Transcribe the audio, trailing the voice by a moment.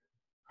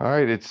All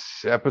right,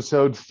 it's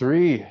episode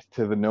 3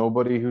 to the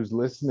nobody who's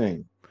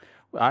listening.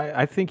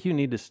 I think you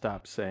need to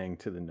stop saying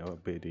to the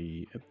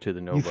You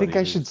think nobody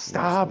I should who's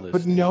stop, but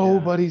listening. Yeah,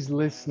 nobody's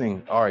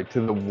listening. All right,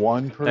 to the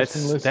one person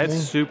that's listening.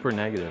 super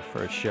negative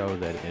for a show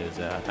that is.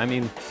 I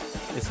mean,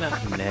 it's not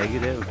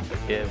negative,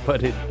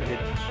 but it.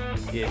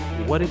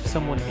 What if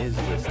someone is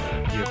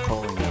listening? You're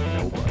calling them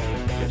nobody.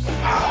 You're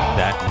saying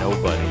that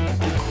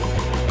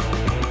nobody.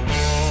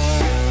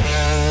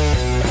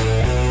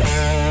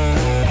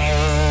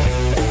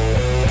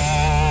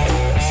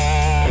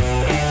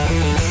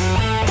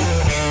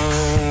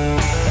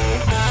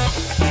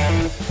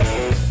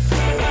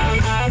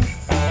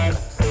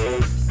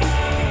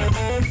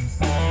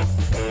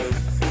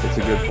 It's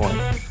a good point.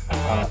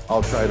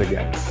 I'll try it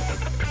again.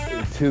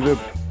 To the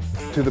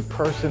to the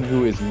person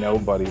who is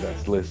nobody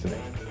that's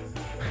listening.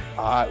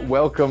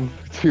 Welcome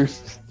to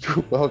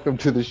welcome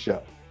to the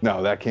show.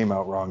 No, that came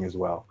out wrong as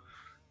well.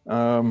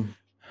 Um,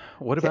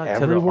 What to about to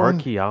the everyone,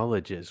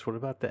 archaeologists? What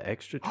about the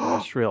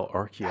extraterrestrial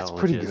that's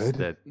pretty archaeologists good.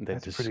 that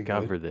That's pretty good.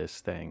 discover this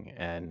thing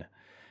and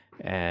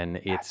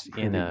That's it's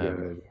in pretty a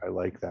good. I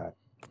like that.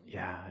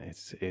 yeah,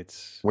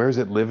 it's Where is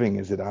it living?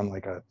 Is it on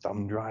like a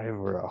thumb drive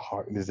or a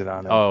hard? Is it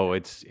oh,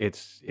 it's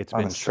on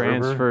a been server?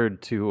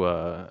 transferred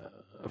to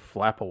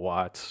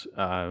Flapawatts,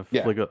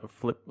 Yeah,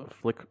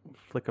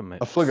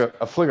 Flickaments. a It's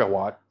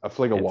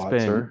fligawatt, been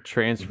sir.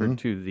 transferred Mm-hmm.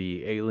 to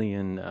the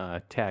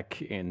alien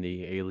tech in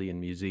the Alien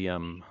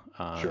Museum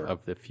Sure.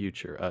 of the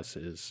future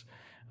us's,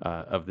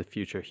 of the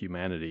future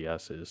humanity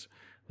us's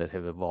that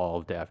have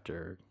evolved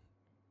after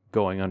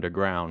going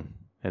underground,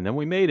 and then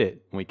we made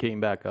it. We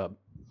came back up,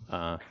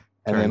 uh,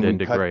 And then turned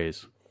into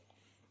grays.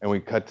 we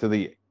cut to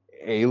the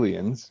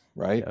aliens,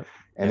 right? Yep.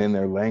 And Yep. in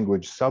their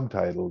language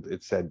subtitled,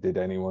 it said, "Did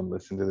anyone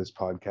listen to this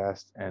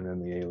podcast?" And then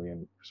the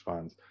alien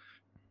responds,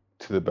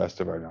 "To the best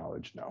of our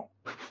knowledge, no."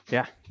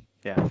 Yeah.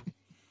 Yeah.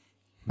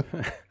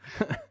 But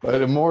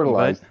but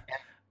immortalized.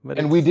 but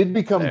And we did it's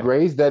become there.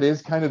 grays. That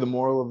is kind of the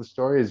moral of the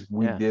story is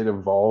we Yeah. did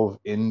evolve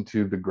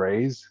into the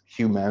grays.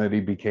 Humanity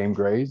became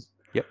grays.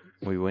 Yep.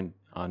 We went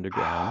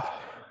underground.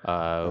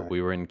 Right.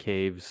 We were in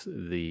caves.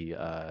 The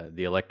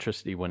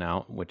electricity went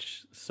out,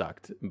 which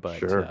sucked. But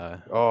Sure.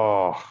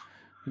 Oh,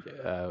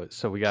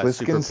 so we got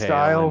super Pliskin pale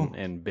style.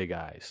 and big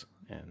eyes,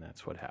 and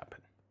that's what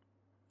happened.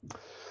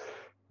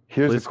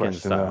 Here's a Pliskin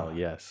question style, though.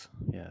 yes.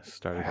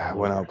 Started Yeah, all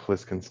went over. out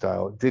Pliskin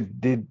style.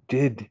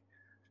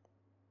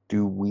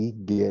 Do we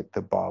get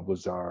the Bob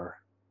Lazar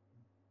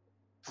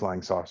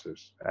flying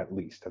saucers at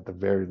least, at the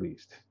very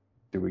least?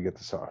 Do we get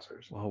the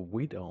saucers Well,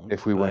 we don't.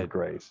 if we went But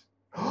grays?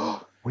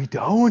 We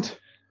don't.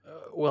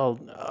 well,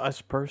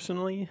 us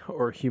personally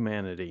or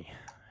humanity.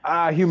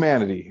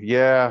 Humanity.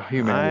 Yeah, I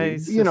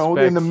humanity. You know,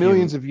 in the suspect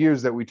millions of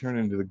years that we turn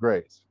into the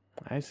grays.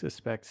 I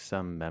suspect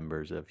some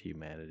members of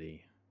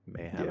humanity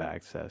may have Yeah,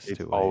 access it's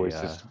to always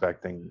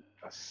suspecting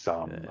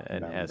some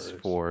an members.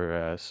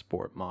 S4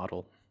 sport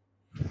model.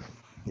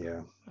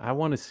 Yeah. I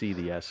want to see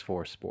the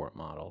S4 sport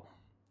model.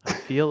 I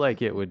feel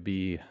like it would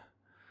be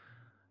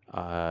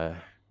uh,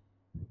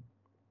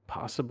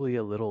 possibly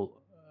a little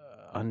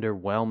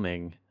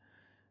underwhelming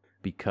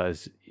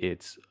because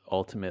it's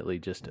ultimately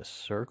just a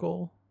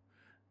circle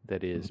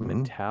that is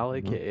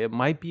metallic. Mhm. It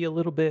might be a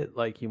little bit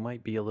like you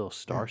might be a little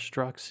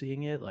starstruck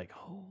seeing it. Like,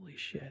 holy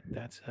shit,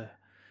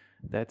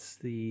 that's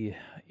the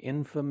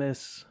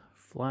infamous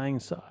flying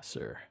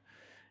saucer.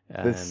 The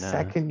And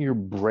second your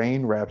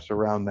brain wraps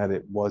around that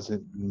it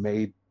wasn't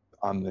made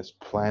on this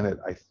planet,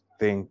 I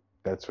think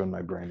that's when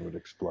my brain would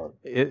explode.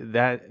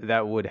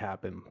 that would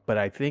happen, but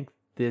I think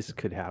this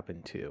could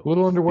happen too, A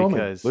little underwhelming.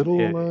 because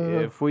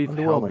if we've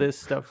held Underwhelming. this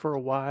stuff for a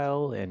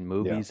while and Yeah.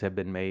 movies have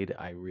been made,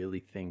 I really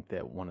think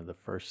that one of the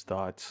first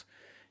thoughts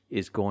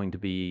is going to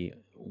be,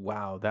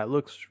 "Wow, that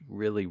looks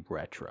really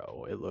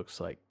retro. It looks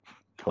like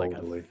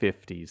Totally. a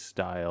 '50s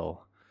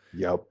style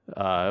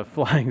Yep.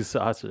 flying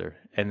saucer,"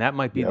 and that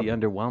might be Yep. the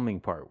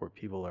underwhelming part, where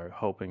people are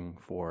hoping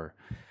for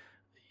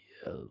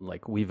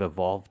like we've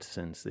evolved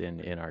since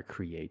in our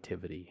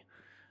creativity.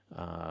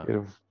 Uh,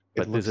 It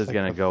but this looks is like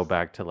going to go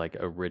back to like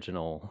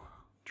original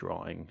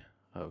drawing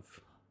of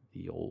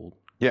the old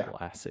Yeah.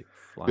 classic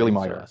Billy flying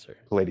Meyer. saucer.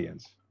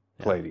 Palladians.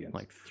 Yeah, Palladians.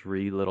 like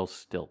 3 little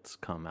stilts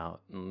come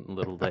out and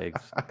little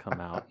legs come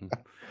out. And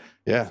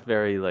Yeah. it's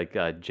very like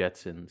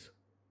Jetsons.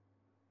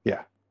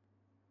 Yeah.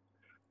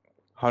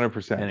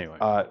 100%. Anyway.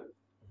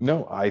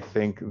 No, I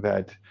think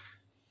that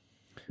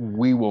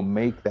we will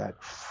make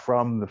that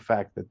from the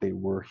fact that they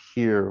were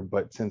here,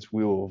 but since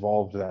we will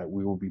evolve that,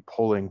 we will be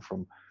pulling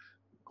from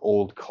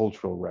old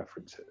cultural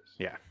references.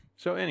 Yeah.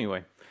 So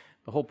anyway,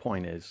 the whole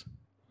point is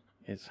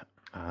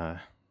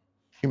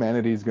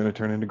Humanity is going to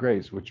turn into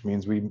grays, which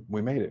means we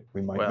made it.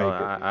 We might well,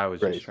 make it. I was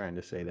grays. just trying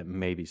to say that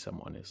maybe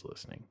someone is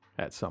listening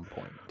at some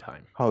point in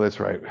time. Oh, that's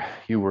right.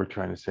 You were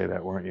trying to say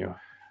that, weren't you?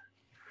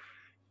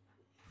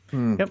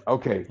 Yep.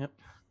 Okay. Yep.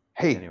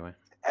 Hey, Anyway.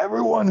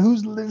 everyone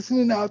who's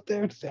listening out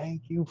there,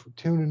 thank you for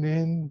tuning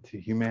in to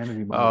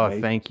Humanity.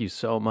 Thank you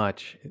so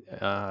much.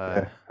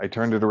 Yeah, I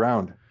turned it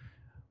around.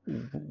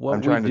 What I'm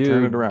we trying to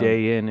turn it do around.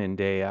 day in and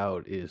day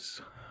out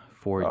is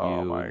for Oh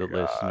you, my the God.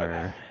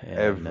 listener,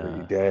 and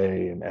Every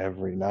day and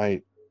every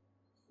night,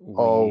 we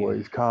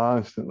always,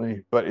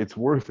 constantly. But it's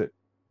worth it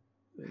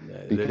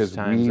there's because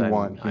times we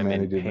want I'm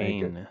in humanity to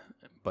make it. pain,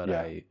 but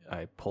Yeah.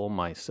 I pull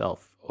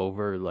myself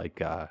over like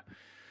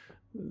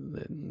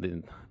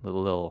the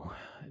little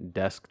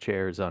desk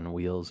chairs on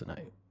wheels, and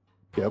I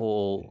Yep.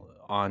 pull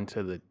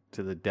onto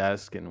the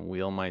desk and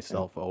wheel And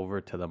myself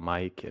over to the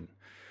mic,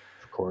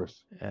 of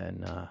course.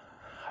 and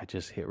I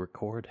just hit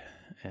record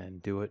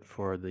and do it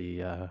for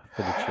the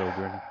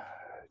children.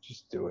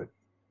 Just do it.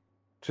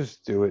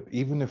 Just do it.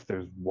 Even if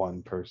there's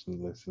one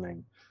person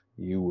listening,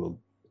 you will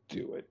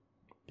do it.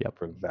 Yep.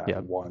 For that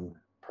Yep. one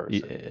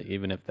person.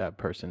 Even if that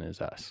person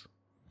is us.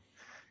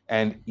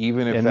 And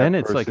even if And that then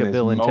it's like person a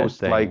Bill is and Ted most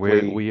thing likely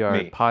where we are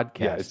me.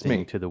 Yeah, it's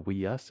me. podcasting to the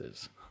we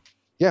us's.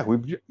 Yeah,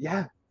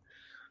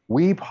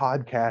 we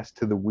podcast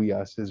to the we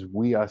us's.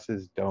 We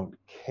us's don't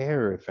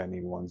care if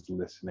anyone's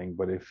listening,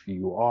 but if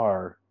you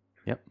are,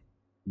 Yep.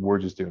 we're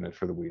just doing it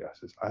for the we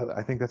us's.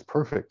 I think that's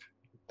perfect.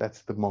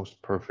 That's the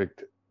most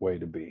perfect way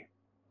to be.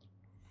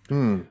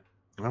 All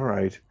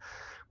right.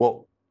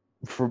 Well,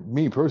 for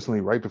me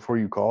personally, right before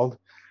you called,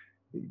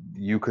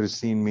 you could have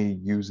seen me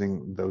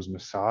using those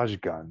massage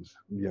guns,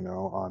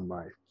 on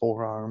my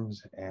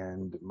forearms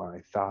and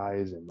my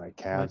thighs and my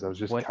calves. I was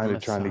just kind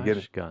of trying to get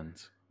it.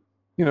 Guns.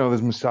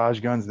 Those massage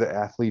guns that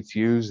athletes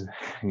use,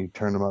 and you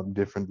turn them up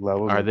different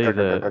levels. Are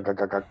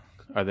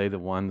they the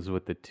ones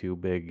with the two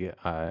big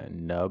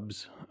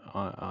nubs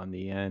on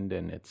the end,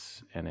 and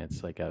it's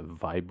like a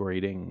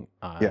vibrating?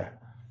 Yeah,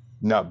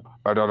 nub.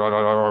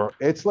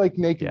 It's like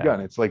Naked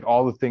Gun. It's like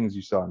all the things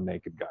you saw in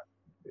Naked Gun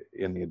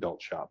in the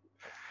adult shop.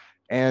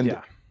 And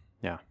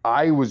yeah,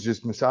 I was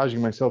just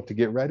massaging myself to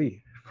get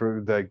ready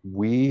for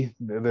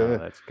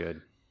that's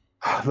good.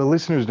 The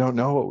listeners don't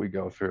know what we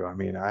go through. I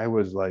mean, I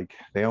was like,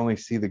 they only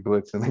see the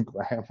glitz and the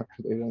glamour.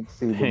 They don't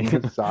see the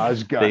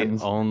massage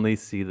guns. They only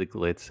see the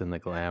glitz and the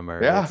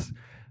glamour. Yeah.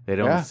 They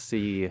don't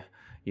see,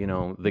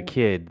 the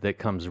kid that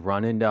comes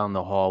running down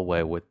the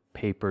hallway with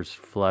papers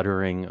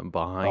fluttering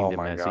behind him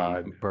as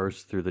he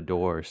bursts through the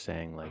door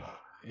saying like,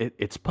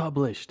 it's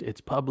published. It's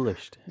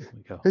published.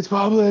 We go, it's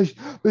published.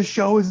 The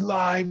show is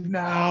live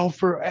now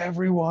for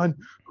everyone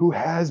who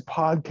has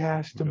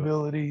podcast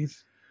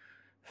abilities.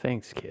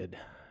 Thanks, kid.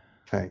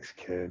 Thanks,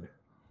 kid.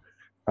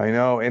 I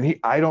know. And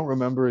I don't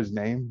remember his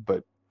name,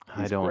 but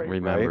I don't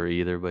remember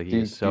either, but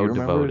he's so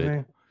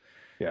devoted.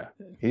 Yeah,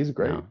 he's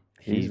great. No,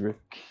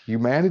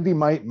 humanity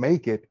might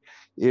make it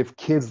if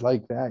kids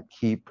like that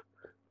keep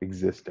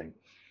existing.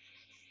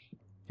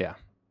 Yeah.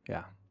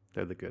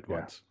 They're the good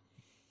ones.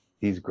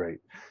 He's great.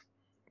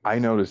 I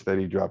noticed that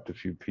he dropped a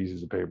few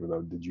pieces of paper,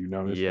 though. Did you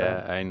notice that?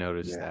 Yeah, I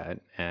noticed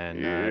that. And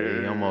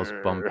he almost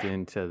bumped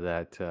into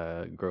that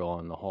girl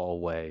in the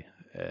hallway.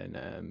 And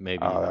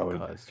maybe that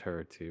caused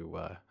her to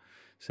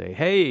say,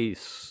 hey,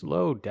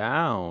 slow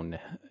down.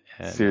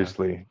 And,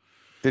 seriously.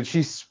 Did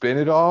she spin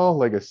it all?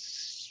 Like a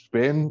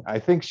spin? I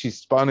think she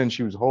spun and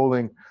she was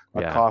holding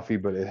a coffee,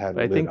 but it had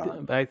a lid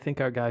on. I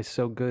think our guy's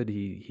so good,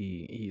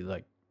 he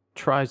like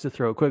tries to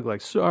throw it quick,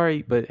 like,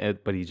 sorry, but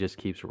he just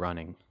keeps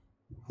running.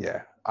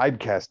 Yeah, I'd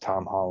cast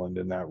Tom Holland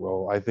in that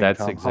role. I think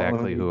that's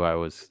exactly who I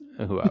was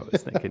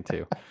thinking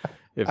too.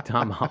 If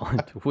Tom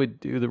Holland would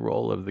do the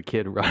role of the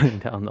kid running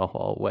down the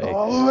hallway,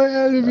 oh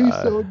man, it'd be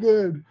so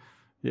good.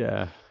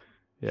 Yeah.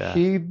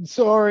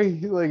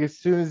 Like as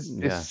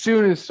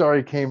soon as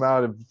sorry came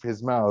out of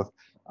his mouth,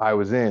 I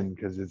was in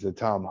because it's a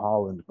Tom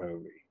Holland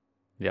movie.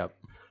 Yep.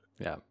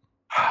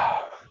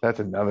 That's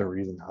another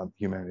reason how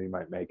humanity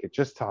might make it.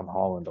 Just Tom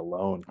Holland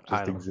alone.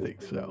 I don't think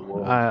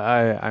so.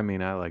 I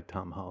mean, I like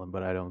Tom Holland,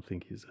 but I don't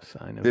think he's a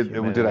sign of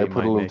humanity. Did I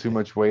put a little too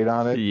much weight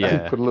on it?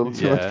 Yeah. I put a little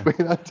too much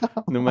weight on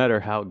Tom. No matter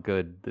how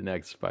good the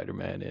next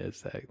Spider-Man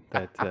is,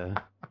 and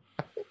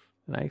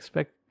I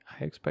expect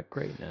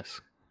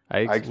greatness.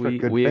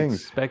 We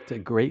expect a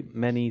great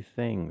many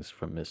things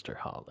from Mr.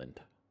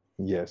 Holland.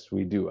 Yes,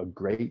 we do a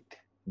great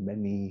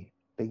many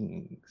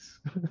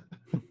things.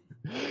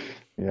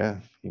 Yeah,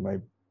 he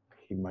might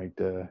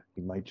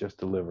just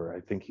deliver.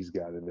 I think he's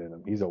got it in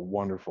him. He's a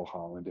wonderful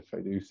Holland, if I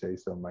do say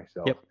so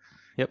myself.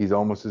 Yep. He's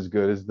almost as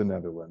good as the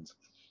Netherlands.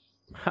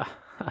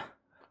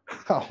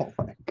 Oh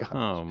my god.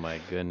 Oh my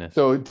goodness.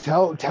 So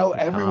tell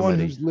everyone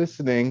who's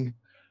listening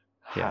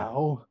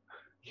how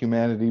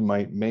humanity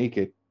might make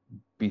it,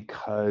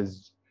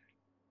 because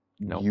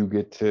you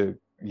get to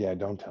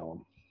don't tell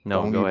them.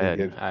 No, go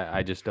ahead.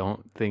 I just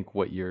don't think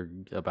what you're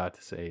about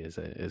to say is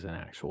an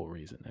actual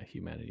reason that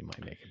humanity might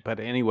make it. But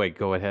anyway,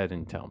 go ahead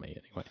and tell me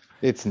anyway.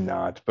 It's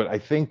not, but I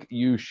think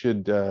you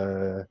should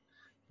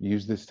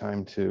use this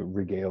time to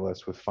regale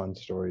us with fun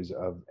stories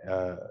of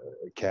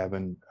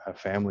cabin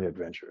family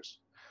adventures.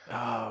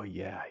 Oh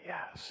yeah.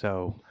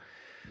 So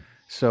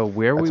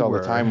where we were. That's all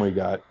the time we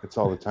got. That's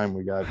all the time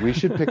we got. We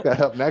should pick that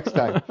up next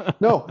time.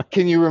 No,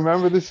 can you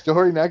remember the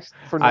story next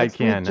week? I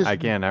can.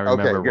 I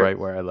remember right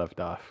where I left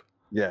off.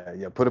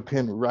 Yeah. Put a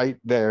pin right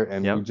there,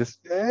 and we just,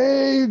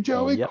 hey,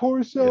 Joey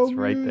Corso, it's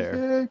right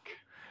there.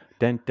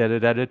 Dun, da, da,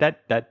 da, da, da,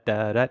 da,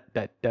 da,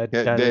 da, da,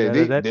 Yeah, da, da,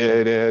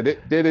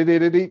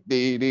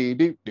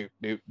 da,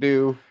 da,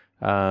 do.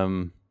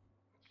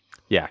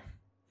 Yeah.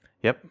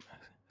 Yep.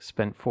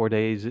 Spent 4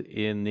 days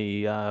in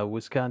the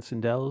Wisconsin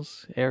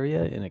Dells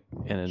area in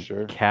a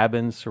Sure.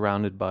 cabin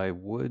surrounded by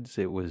woods.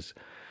 It was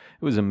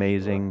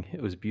amazing.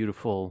 It was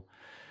beautiful.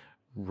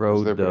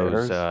 Was there Rode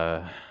those. bears?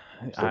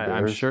 Was there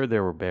I'm bears? sure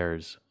there were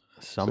bears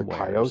Was there somewheres.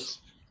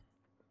 coyotes?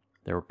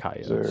 There were Was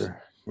coyotes.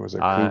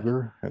 there Uh,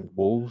 cougar and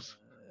wolves?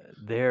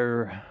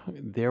 there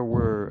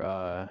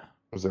were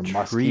Was there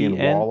muskie tree and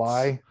ents.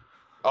 walleye?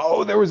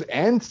 Oh, there was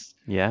ents.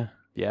 Yeah,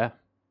 yeah.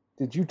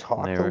 Did you And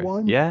talk they to were,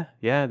 one? yeah.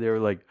 They were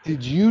like,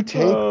 Did you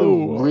take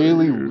the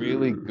really,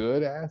 really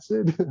good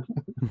acid?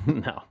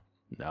 no,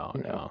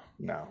 No,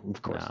 no,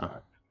 of course no.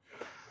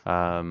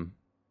 not. Um,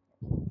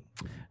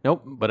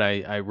 nope. But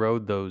I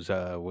rode those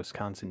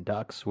Wisconsin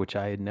Ducks, which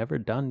I had never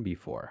done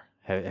before.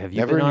 Have you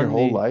Never been in your on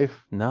whole the?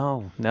 life?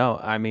 No, no.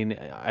 I mean,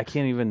 I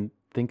can't even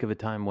think of a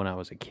time when I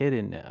was a kid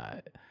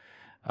and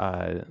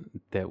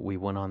that we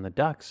went on the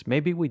Ducks.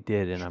 Maybe we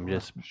did, and I'm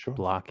just Sure.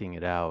 blocking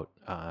it out.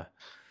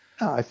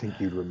 I think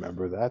you'd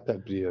remember that.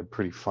 That'd be a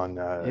pretty fun.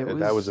 It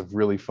That was was, a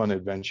really fun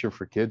adventure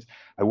for kids.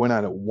 I went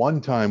on it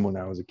one time when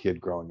I was a kid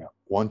growing up.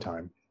 One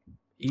time,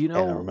 you and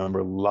I know,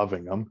 remember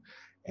loving them.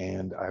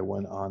 And I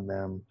went on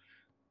them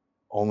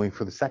only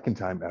for the second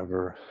time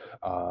ever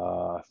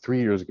 3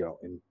 years ago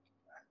in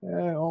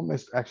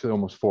almost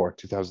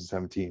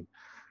 2017,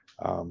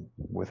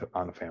 with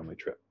on a family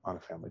trip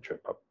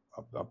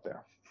up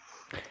there.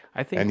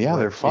 I think And yeah,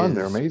 they're what fun.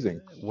 They're is amazing.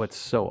 what's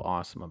so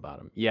awesome about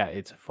them. Yeah,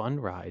 it's a fun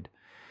ride.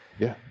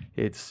 Yeah.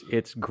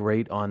 It's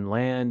great on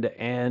land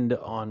and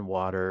on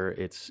water.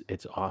 It's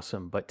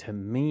awesome. But to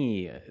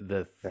me,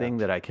 the thing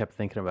that I kept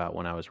thinking about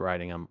when I was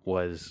riding them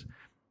was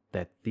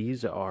that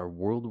these are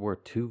World War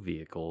II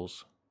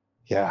vehicles.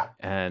 Yeah.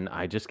 And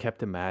I just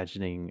kept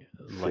imagining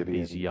like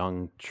these Amphibian.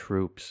 young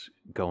troops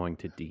going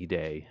to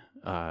D-Day,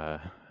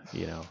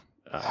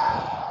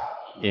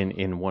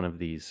 in one of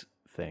these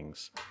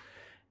things.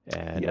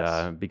 And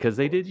Yes. because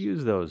they did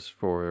use those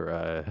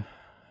for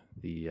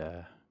the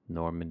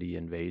Normandy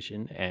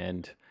invasion,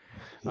 and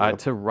Yep.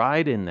 to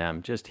ride in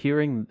them, just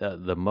hearing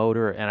the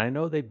motor, and I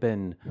know they've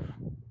been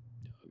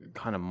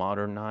kind of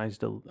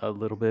modernized a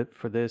little bit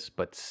for this,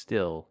 but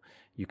still,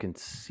 you can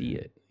see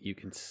it. You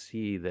can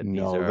see that these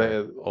No,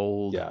 are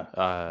old.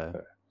 yeah.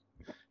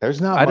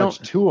 There's not I much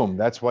don't. to them.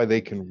 That's why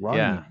they can run.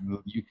 Yeah.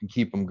 You can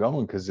keep them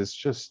going because it's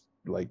just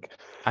like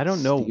I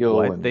don't know steel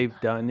what and they've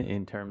done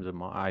in terms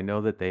of. I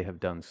know that they have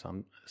done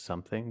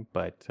something,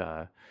 but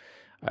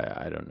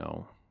I don't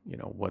know.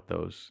 What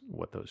those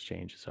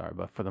changes are,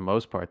 but for the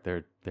most part,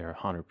 they're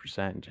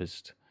 100%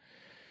 just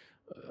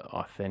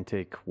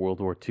authentic World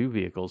War II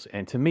vehicles,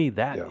 and to me,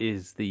 that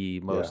is the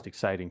most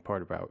exciting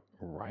part about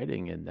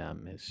riding in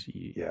them. Is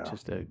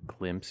just a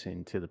glimpse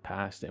into the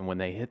past, and when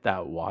they hit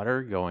that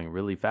water going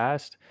really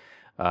fast,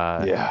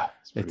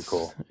 it's pretty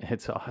cool.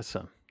 It's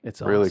awesome.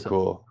 It's really awesome.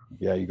 Cool.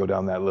 Yeah, you go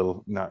down that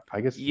little. Not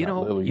I guess You not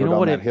know. little. You go know down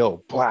what that it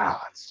hill.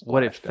 Wow.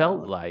 what it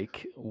felt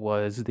like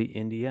was the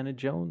Indiana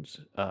Jones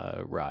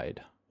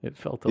ride. It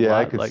felt a lot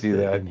I could like see the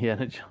that.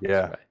 Indiana Jones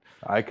Yeah. ride.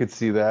 I could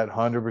see that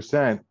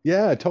 100%.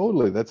 Yeah,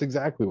 totally. That's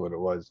exactly what it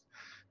was.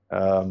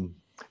 And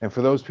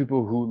for those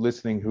people who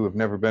listening who have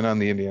never been on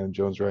the Indiana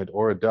Jones ride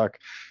or a duck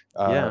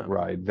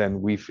ride,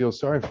 then we feel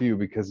sorry for you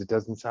because it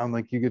doesn't sound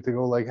like you get to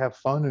go like have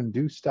fun and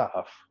do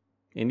stuff.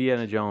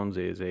 Indiana Jones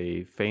is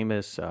a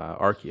famous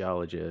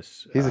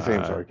archaeologist. He's a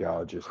famous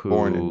archaeologist,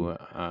 born in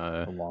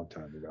a long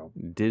time ago.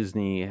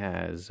 Disney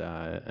has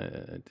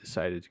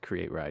decided to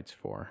create rides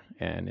for,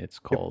 and it's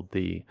called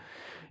the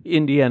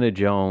Indiana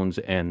Jones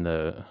and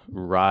the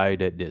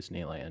Ride at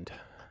Disneyland.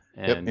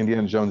 And,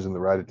 Indiana Jones and the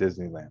Ride at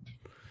Disneyland.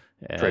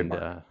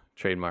 And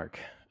trademark.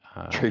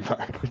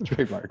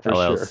 Trademark for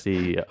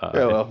LLC,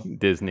 sure.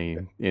 Disney,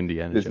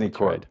 Indiana Disney Jones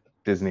Corp. Ride.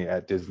 Disney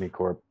at Disney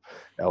Corp.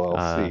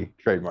 LLC.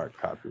 Trademark,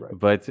 copyright.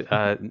 But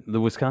the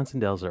Wisconsin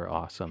Dells are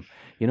awesome.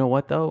 You know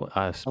what though?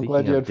 Speaking I'm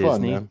glad you of had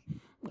Disney, fun,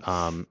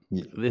 man.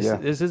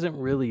 this isn't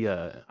really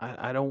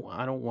I don't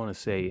want to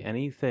say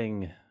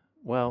anything.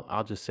 Well,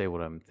 I'll just say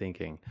what I'm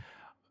thinking.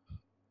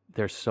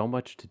 There's so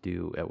much to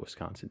do at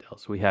Wisconsin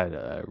Dells. We had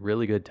a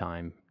really good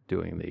time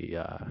doing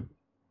the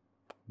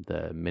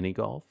mini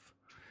golf.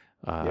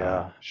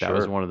 That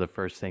was one of the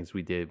first things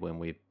we did when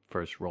we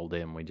first rolled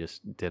in. We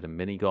just did a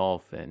mini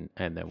golf and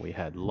then we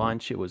had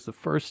lunch. It was the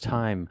first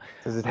time.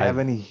 Does it have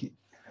any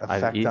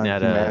effect on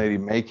humanity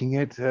making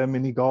it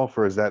mini golf,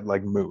 or is that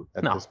like moot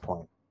at this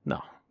point?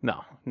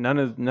 No, none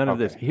of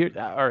this. Here,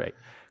 all right.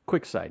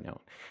 Quick side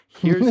note: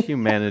 here's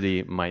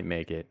humanity might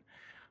make it.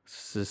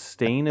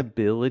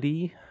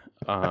 Sustainability,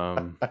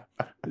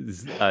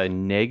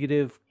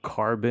 negative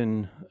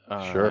carbon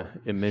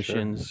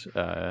emissions.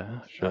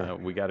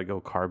 We got to go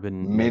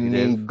carbon mini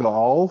negative.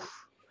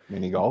 Golf.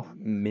 Mini golf.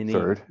 Mini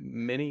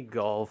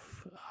golfing.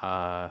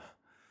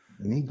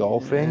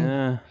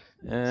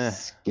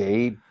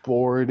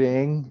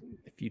 Skateboarding.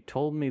 If you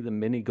told me the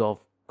mini golf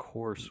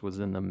course was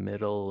in the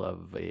middle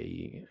of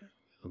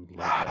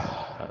like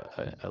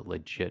a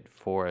legit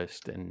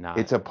forest and not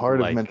It's a part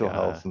of like mental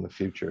health in the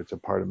future. It's a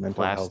part of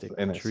mental health plastic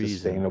in a trees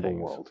and sustainable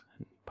things, world.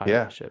 pirate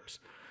Yeah. ships.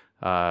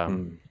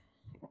 Um,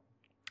 Mm.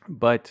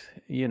 but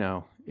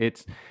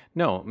it's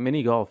no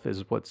mini golf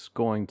is what's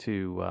going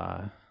to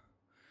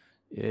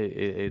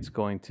it's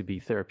going to be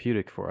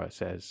therapeutic for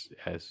us as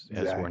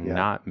we're Yeah.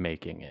 not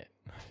making it.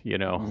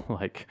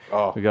 Like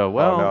Oh, we go, oh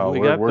well, no, we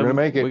we're got gonna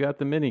make we it. got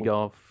the mini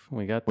golf.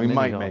 We got the We mini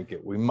might golf. make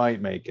it. We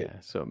might make it. Yeah,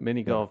 so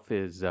mini Yeah. golf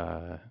is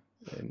not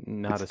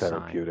It's a sign,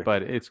 therapeutic.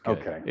 but it's good.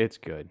 Okay. It's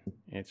good.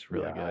 It's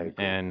really Yeah, I good.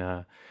 agree. And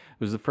it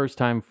was the first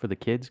time for the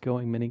kids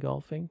going mini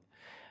golfing.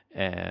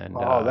 And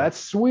Oh, that's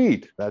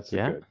sweet. That's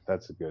yeah. a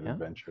good Yeah.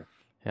 adventure.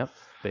 Yep,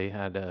 they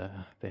had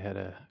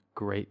a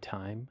great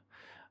time.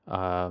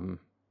 Um,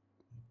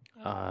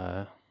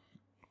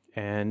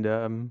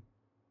 and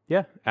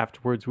yeah,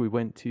 afterwards we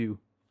went to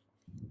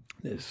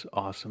this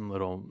awesome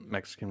little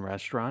Mexican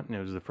restaurant, and it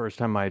was the first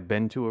time I had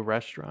been to a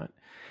restaurant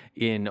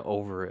in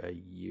over a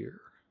year,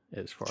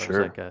 as far as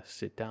Sure. like a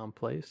sit down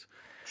place.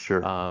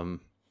 Sure.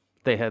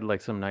 They had like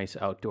some nice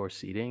outdoor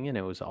seating, and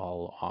it was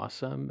all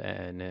awesome,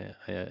 and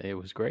it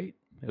was great.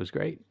 It was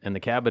great, and the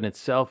cabin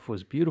itself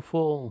was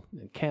beautiful. I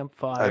bet.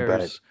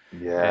 Campfires,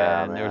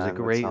 Yeah, and there was a man.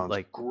 That great sounds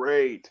like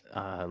great.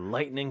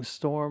 lightning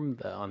storm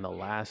on the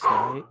last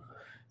night.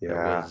 It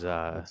Yeah, was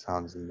that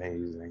sounds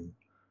amazing.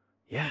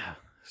 yeah,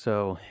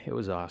 so it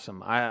was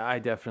awesome. I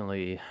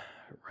definitely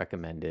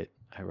recommend it.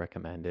 I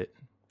recommend it.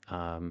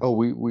 Oh,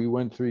 we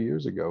went 3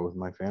 years ago with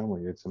my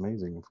family. It's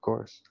amazing, of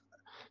course.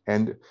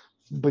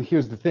 But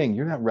here's the thing: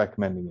 you're not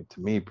recommending it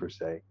to me per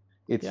se.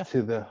 It's Yeah.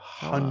 to the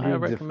I hundreds,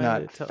 if recommend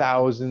not it to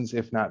thousands,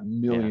 if not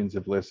millions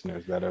of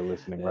listeners that are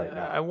listening right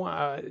I now.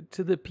 want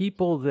to the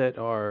people that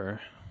are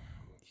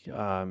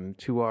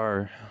to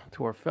our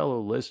fellow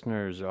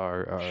listeners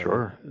are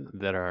Sure.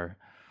 that are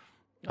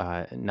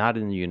not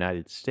in the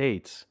United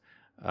States.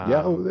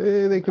 Yeah,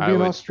 they could I be in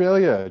would-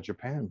 Australia,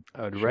 Japan.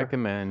 I would Sure.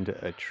 recommend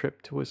a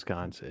trip to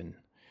Wisconsin,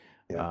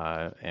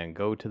 and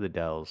go to the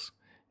Dells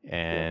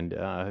and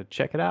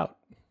check it out.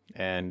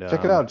 And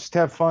Check it out. Just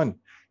have fun.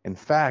 In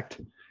fact,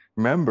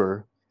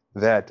 remember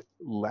that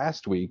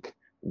last week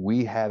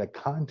we had a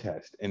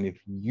contest, and if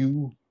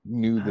you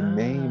knew the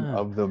name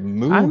of the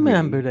movie, I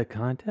remember the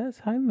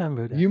contest. I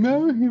remember that. You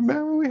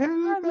remember we had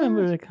I that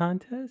remember contest? the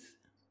contest.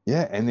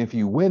 Yeah, and if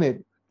you win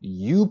it,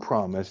 you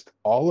promised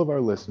all of our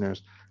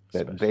listeners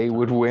that Special they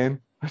would time.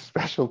 win a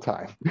special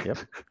time. Yep.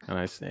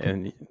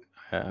 And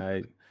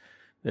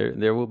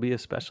there will be a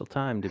special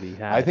time to be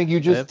had. I think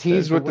you just if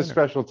there's teased a what the winner.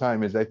 special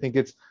time is. I think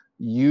it's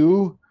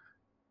you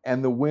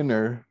and the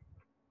winner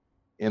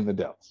in the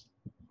Dells.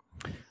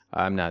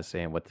 I'm not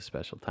saying what the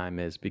special time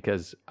is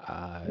because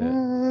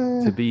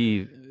to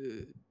be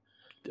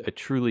a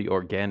truly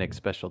organic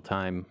special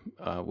time,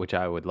 which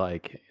I would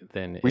like,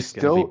 then it's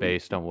going to be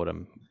based on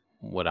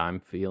what I'm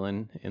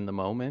feeling in the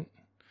moment.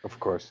 Of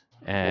course.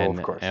 And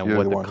of course. and You're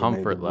what the the one who made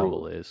comfort the level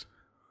rule. is.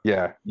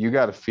 Yeah, you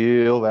got to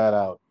feel that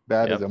out.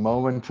 That Yep. is a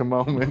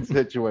moment-to-moment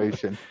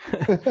situation.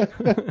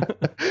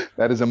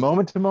 That is a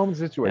moment-to-moment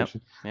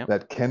situation Yep.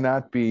 that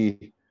cannot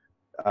be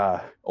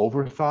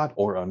overthought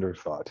or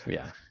underthought.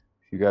 Yeah.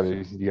 You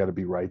gotta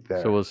be right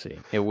there. So we'll see.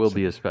 It will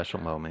be a special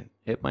moment.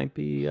 It might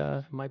be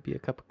a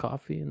cup of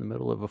coffee in the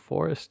middle of a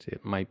forest.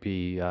 It might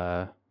be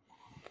a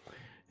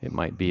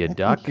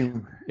duck.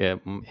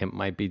 It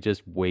might be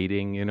just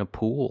waiting in a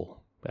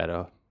pool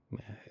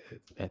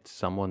at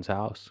someone's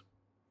house.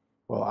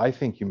 Well, I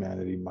think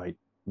humanity might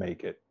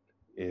make it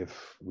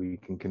if we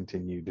can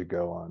continue to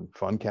go on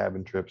fun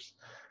cabin trips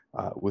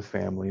with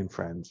family and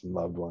friends and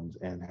loved ones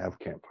and have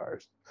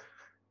campfires,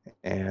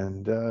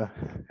 and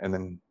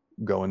then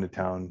go into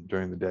town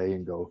during the day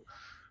and go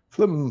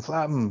flip-em,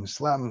 flap-em,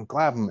 slap-em,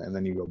 clap-em, and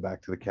then you go back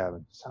to the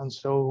cabin. Sounds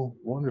so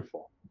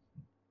wonderful.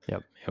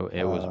 Yep,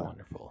 it was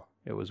wonderful.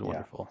 It was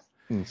wonderful.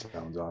 It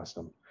sounds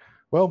awesome.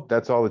 Well,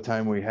 that's all the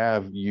time we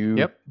have.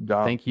 Yep.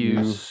 Thank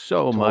you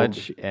so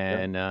much, Yep.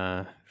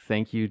 and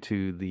thank you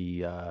to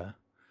the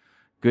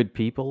good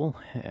people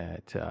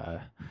at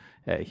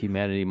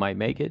Humanity Might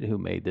Make It who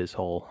made this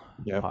whole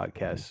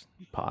podcast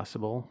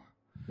possible.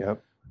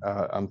 Yep.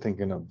 I'm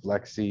thinking of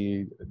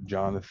Lexi,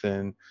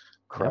 Jonathan,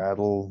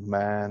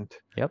 Craddlemant,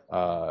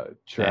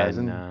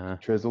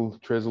 Trazen,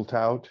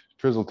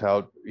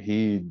 Trizzletout.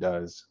 He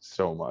does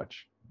so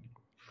much.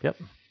 Yep.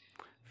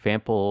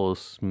 Fample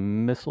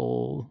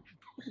Smissel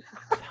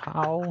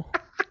Tau.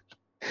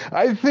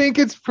 I think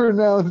it's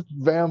pronounced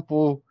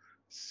Vampel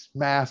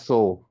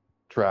Smassel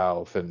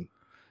Trouthen.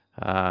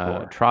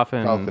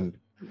 Troffen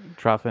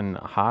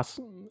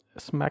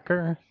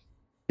Haasmecker.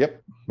 Yep.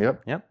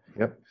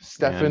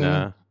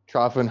 Stefan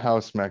Troffen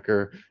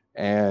Hausmecker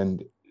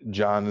and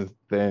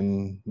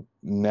Jonathan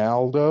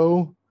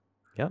Naldo.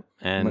 Yep.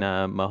 And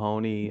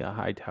Mahoney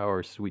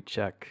Hightower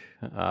Sweetcheck.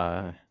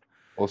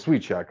 Well,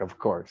 Sweetcheck, of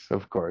course.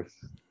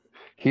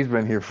 He's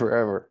been here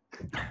forever.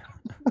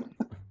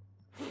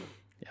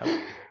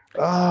 Yep.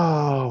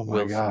 Oh my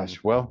Wilson.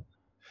 gosh. Well,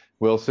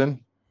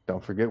 Wilson,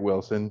 don't forget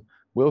Wilson.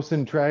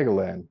 Wilson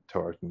Tragalan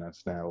Torton,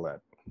 that's Snatalet.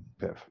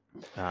 Piff.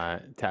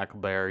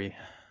 Tackleberry.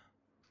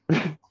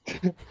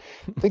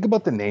 Think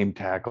about the name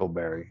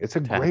Tackleberry. It's a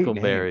great name.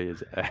 Tackleberry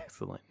is an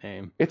excellent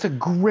name. It's a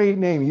great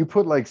name. You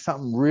put like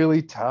something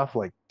really tough,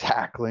 like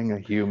tackling a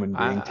human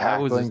being,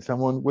 tackling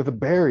someone with a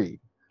berry.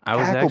 I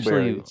was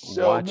actually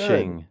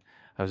watching. Good.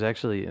 I was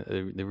actually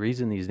the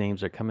reason these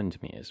names are coming to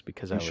me is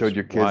because I showed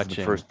your kids watching,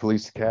 the first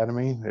Police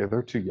Academy.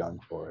 They're too young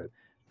for it.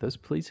 Those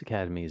police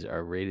academies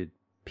are rated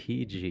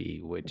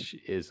PG, which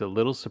is a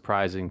little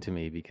surprising to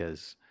me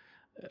because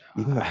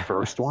even the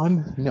first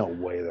one? No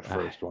way the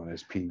first one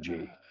is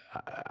PG.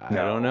 I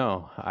don't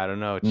know.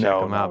 Check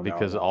them out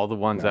because all the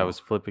ones I was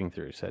flipping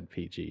through said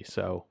PG.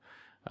 So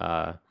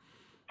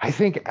I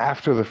think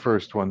after the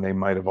first one, they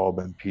might have all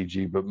been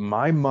PG, but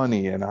my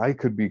money, and I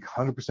could be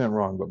 100%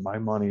 wrong, but my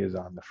money is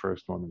on the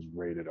first one is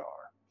rated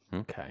R.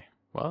 Okay.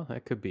 Well,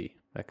 that could be.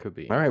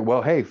 All right.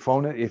 Well, hey,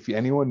 phone it if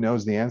anyone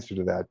knows the answer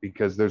to that,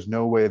 because there's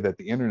no way that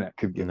the internet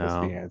could give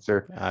us the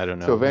answer. I don't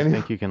know. So I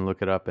think you can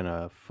look it up in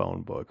a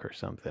phone book or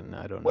something.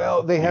 I don't know.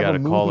 Well, they have a movie guide. You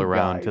got to call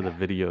around to the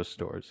video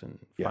stores and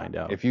find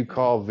out. If you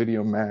call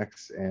Video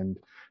Max and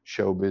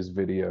Showbiz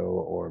Video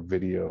or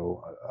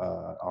Video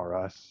R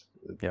Us,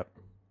 yep,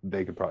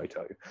 they could probably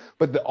tell you.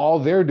 But all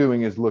they're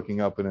doing is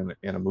looking up in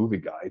a movie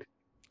guide.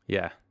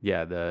 Yeah,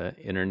 the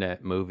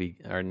internet movie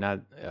or not?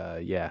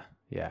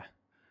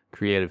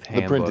 Creative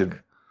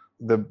handbook.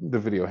 The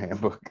video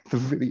handbook. The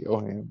video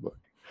handbook.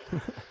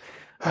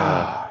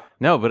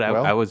 No, but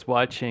I was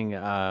watching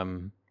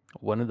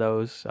one of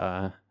those.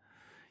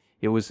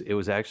 It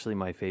was actually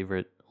my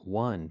favorite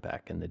one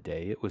back in the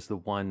day. It was the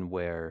one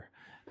where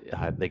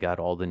they got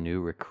all the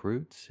new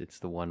recruits. It's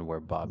the one where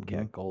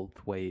Bobcat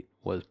Goldthwait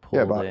was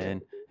pulled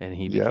in, and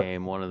he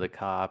became one of the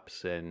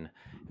cops, and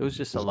it was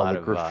just a lot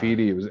of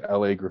graffiti. It was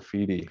LA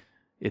graffiti.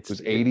 It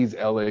was 80s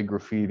LA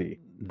graffiti.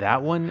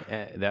 That one,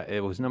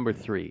 it was number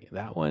 3.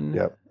 That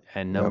one,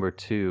 and number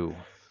 2.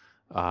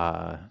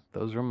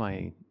 Those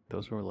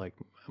were like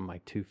my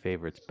 2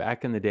 favorites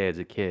back in the day as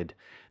a kid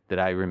that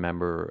I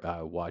remember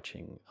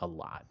watching a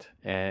lot.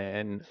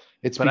 And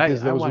it's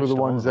because those were the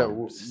ones that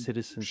were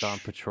Citizens on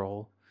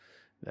Patrol.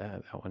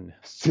 That one.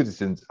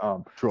 Citizens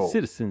on Patrol.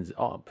 Citizens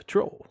on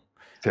Patrol.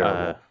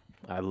 Terrible.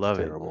 I love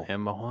it.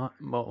 And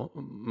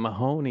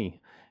Mahoney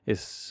is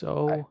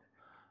so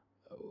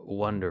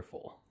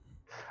wonderful.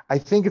 I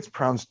think it's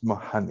pronounced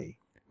Mahoney.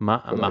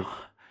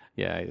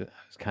 Yeah, I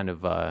was kind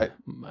of I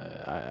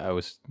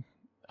was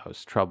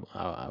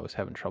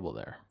having trouble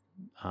there.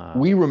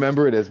 We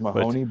remember it as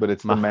Mahoney, but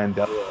it's the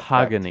Mandela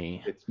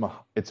Mahogany. Effect.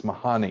 It's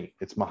Mahoney.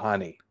 It's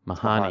Mahoney.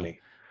 Mahoney.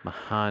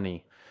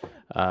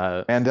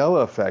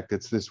 Mandela effect.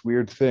 It's this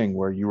weird thing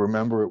where you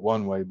remember it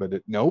one way, but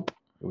it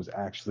was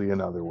actually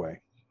another way.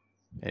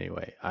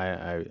 Anyway,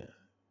 I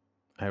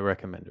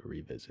recommend a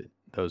revisit.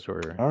 Those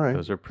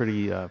were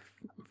pretty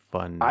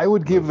fun. I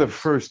would give the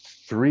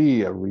first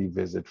 3 a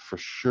revisit for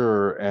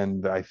sure,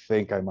 and I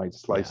think I might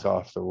slice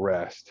off the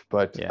rest.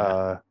 But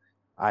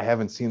I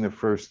haven't seen the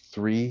first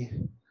 3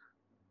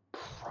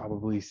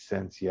 probably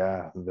since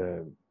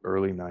the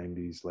early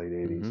 90s, late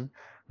 80s.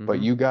 Mm-hmm.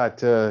 But you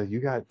got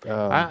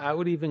I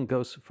would even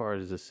go so far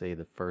as to say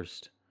the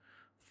first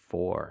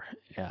 4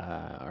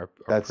 are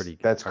pretty.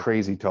 That's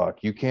crazy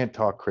talk. You can't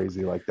talk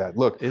crazy like that.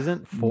 Look,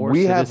 isn't 4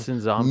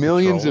 Citizens on Patrol?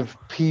 We have millions of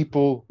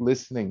people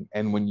listening,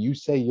 and when you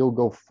say you'll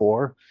go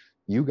 4,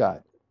 we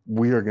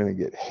are going to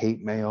get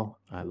hate mail.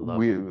 I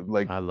love it.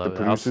 The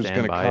producer's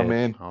going to come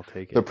in. I'll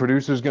take it. The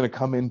producer's going to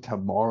come in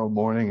tomorrow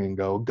morning and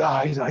go,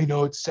 guys, I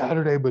know it's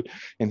Saturday,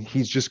 and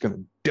he's just going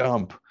to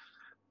dump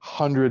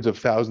hundreds of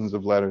thousands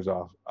of letters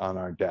off on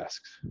our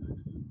desks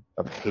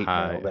of hate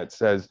mail that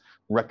says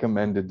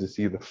recommended to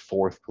see the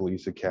 4th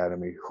Police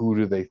Academy. Who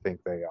do they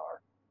think they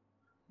are?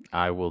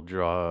 I will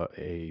draw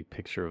a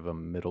picture of a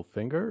middle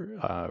finger,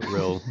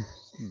 real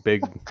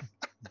big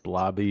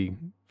blobby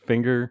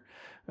finger,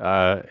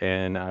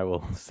 and I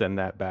will send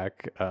that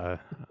back.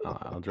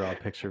 I'll draw a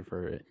picture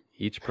for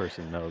each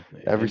person, though.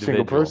 Every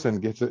single person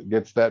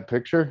gets that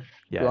picture.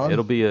 Yeah, drawn?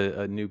 It'll be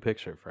a new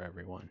picture for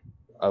everyone.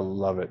 I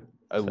love it.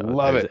 I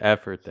love it. There's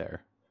effort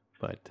there,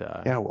 but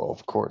well,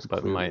 of course.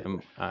 But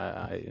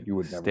you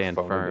would stand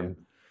never firm.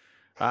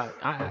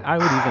 I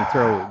would even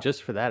throw,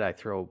 just for that, I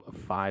throw a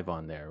 5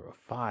 on there. A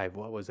 5.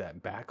 What was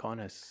that? Back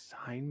on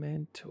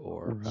Assignment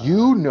or?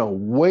 You know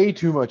way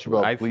too much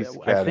about Police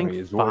Academy. I think 5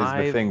 is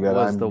the thing that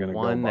was the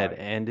one that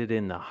ended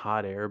in the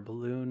hot air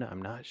balloon.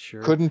 I'm not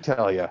sure. Couldn't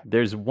tell you.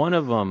 There's one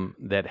of them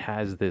that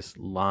has this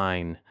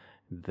line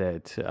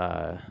that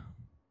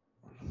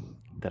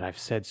I've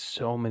said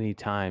so many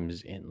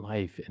times in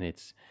life, and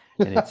it's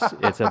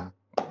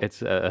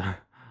a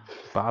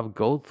Bob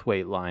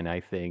Goldthwait line,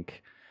 I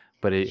think.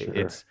 But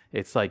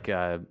it's like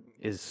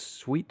is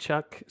Sweet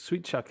Chuck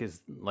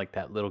is like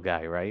that little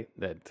guy, right?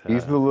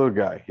 He's the little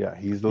guy. Yeah,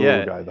 he's the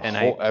little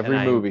guy. Every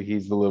movie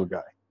he's the little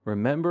guy.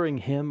 Remembering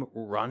him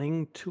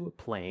running to a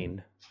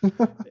plane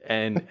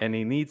and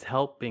he needs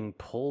help being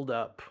pulled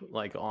up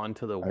like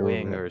onto the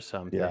wing or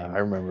something. Yeah, I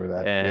remember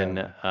that.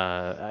 And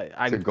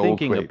I'm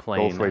thinking a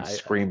plane. Goldthwait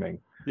screaming.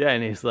 Yeah,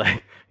 and he's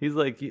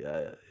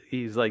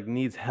like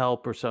needs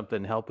help or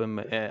something. Help him.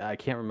 And I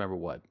can't remember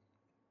what,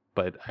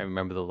 but I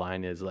remember the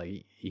line is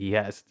like he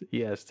has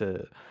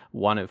to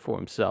want it for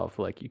himself.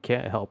 Like you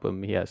can't help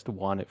him. He has to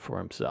want it for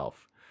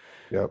himself.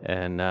 Yep.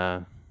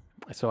 And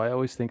so I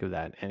always think of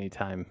that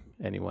anytime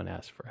anyone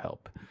asks for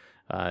help,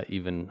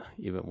 even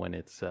when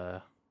it's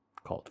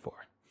called for.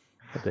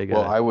 But they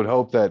Well, gotta I would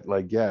hope that,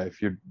 like, yeah,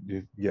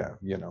 yeah,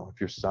 you know, if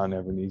your son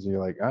ever needs you,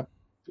 you're like,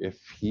 if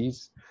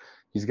he's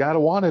got to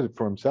want it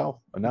for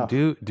himself enough.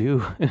 do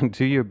do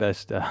your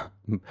best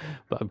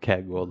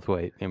Bobcat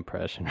Goldthwait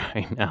impression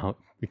right now.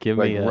 Give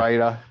Like me a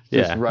right off,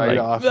 just yeah, right like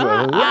off.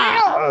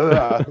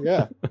 ah!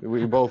 Yeah,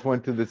 we both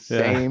went to the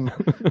Yeah. same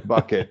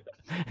bucket.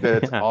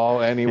 That's Yeah.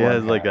 all He anyone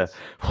has like a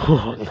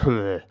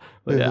has.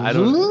 I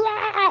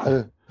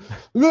don't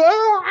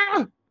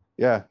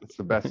Yeah, that's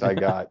the best I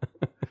got.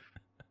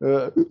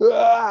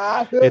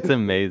 it's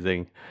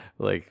amazing.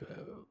 Like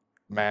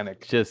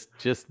Manic,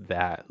 just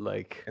that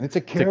like and it's a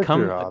to character,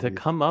 come obviously.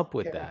 up It's a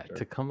with that character.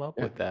 to come up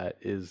Yeah, with that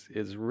is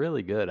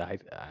really good.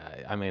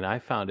 I mean I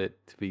found it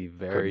to be couldn't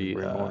very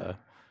agree more.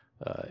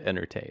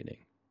 entertaining.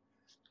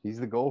 He's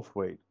the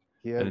Goldthwait.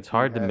 And it's He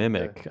hard to had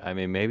mimic. I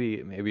mean,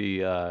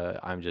 maybe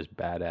I'm just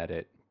bad at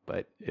it,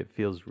 but it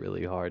feels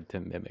really hard to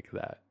mimic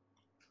that.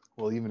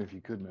 well, even if you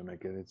could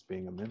mimic it, it's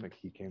being a mimic.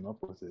 He came up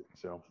with it.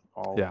 So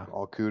Yeah.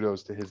 all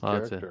kudos to his Well,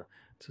 character.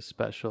 it's a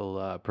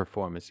special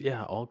performance.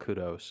 Yeah, all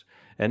kudos.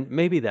 And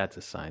maybe that's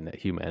a sign that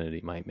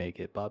humanity might make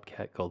it.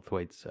 Bobcat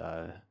Goldthwait's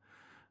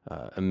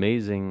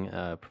amazing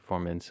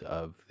performance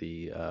of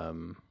the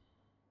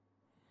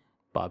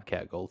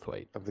Bobcat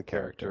Goldthwait Of the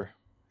character.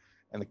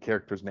 And the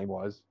character's name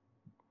was?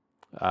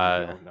 You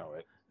Uh, don't know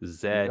it.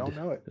 Zed. You don't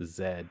know it.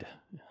 Zed.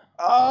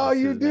 Oh, That's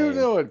you his do name.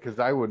 know it because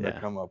I wouldn't Yeah.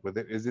 have come up with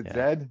it. Is it Yeah.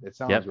 Zed? It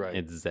sounds Yep, right.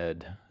 it's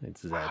Zed.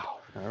 It's Zed. Wow.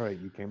 All right,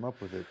 you came up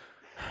with it.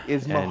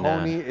 Is And,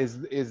 Mahoney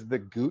is the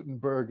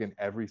Gutenberg in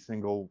every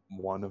single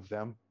one of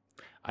them?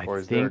 I Or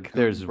is there a think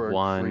there's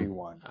Gutenberg-free one.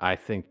 one? I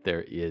think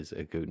there is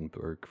a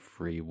Gutenberg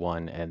free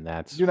one, and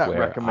that's You're not where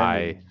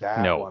recommending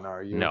that no, one,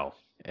 are you? no,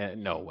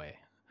 no way.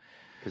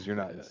 Because you're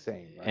not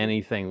insane, right?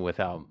 Anything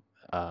without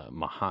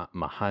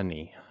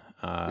Mahoney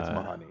It's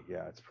Mahoney.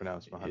 Yeah, it's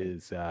pronounced Mahoney.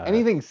 is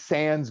Anything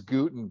sans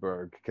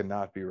Gutenberg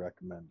cannot be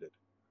recommended.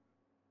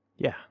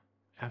 yeah,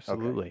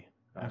 absolutely,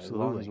 As long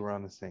absolutely. as we're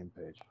on the same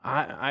page.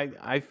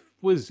 I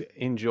was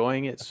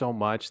enjoying it so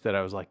much that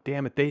I was like,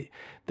 damn it,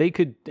 they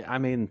could. I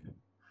mean,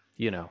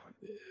 you know,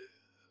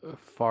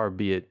 far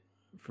be it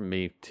from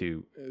me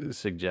to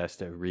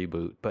suggest a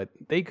reboot, but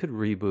they could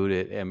reboot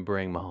it and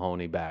bring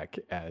Mahoney back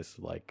as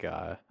like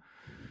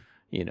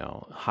you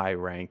know, high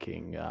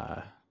ranking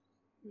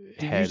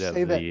head of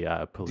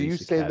the police Do you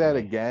say that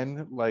academy.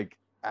 again, like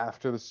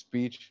after the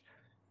speech?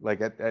 Like,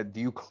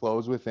 do you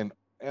close with and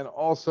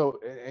also,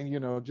 and you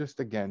know, just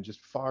again,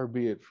 just far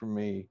be it from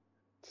me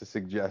to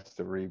suggest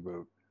a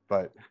reboot,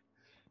 but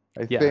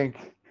I Yeah.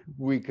 think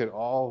we could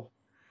all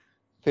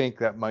think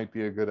that might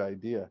be a good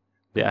idea.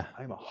 Yeah.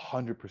 I'm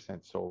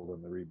 100% sold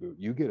on the reboot.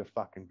 You get a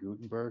fucking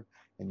Gutenberg,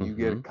 and you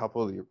get a Mhm.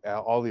 couple of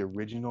all the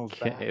originals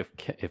back.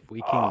 If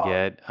we can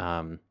get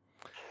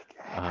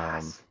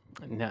Yes.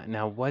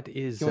 now what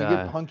is Can we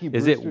get Punky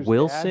is it Brewster's dad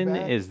Wilson?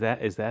 back?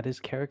 Is that his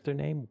character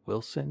name?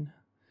 Wilson?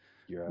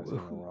 You're asking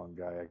the wrong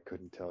guy. I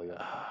couldn't tell you.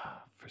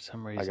 For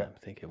some reason, I'm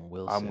thinking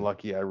Wilson. I'm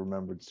lucky I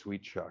remembered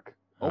Sweet Chuck.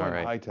 Oh, All and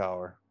right.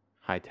 Hightower.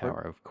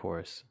 Hightower, of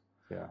course.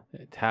 Yeah.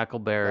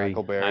 Tackleberry.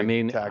 Tackleberry. I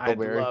mean,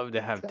 Tackleberry. I'd love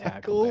to have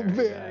Tackleberry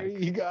back.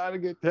 You gotta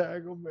get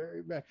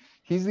Tackleberry back.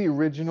 He's the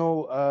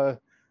original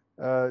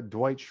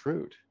Dwight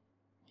Schrute.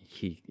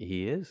 He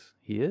is.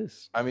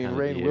 I mean, kind of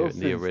Rainn Wilson,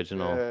 the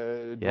original.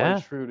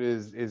 Dwight Schrute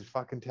is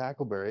fucking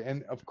Tackleberry,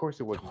 and of course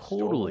it wasn't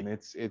Totally.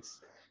 stolen.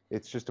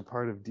 It's just a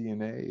part of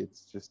DNA.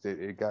 It's just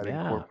it got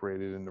Yeah.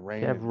 incorporated into Rainn.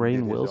 You have and he Rainn did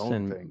his own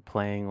Wilson thing.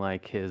 playing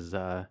like his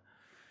sidekick.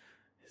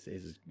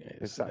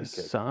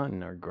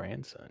 son or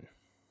grandson.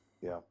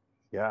 Yeah,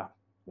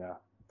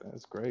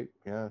 that's great.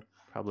 Yeah,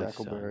 Probably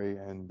son. Tackleberry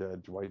and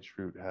Dwight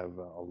Schrute have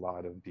a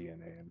lot of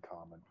DNA in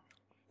common.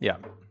 Yeah.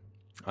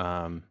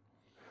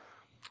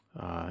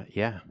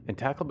 Yeah. And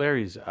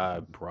Tackleberry's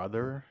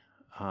brother,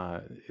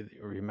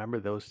 remember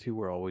those two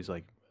were always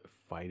like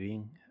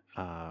fighting?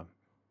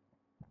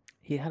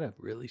 He had a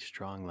really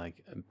strong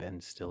like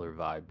Ben Stiller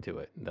vibe to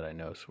it that I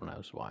noticed when I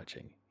was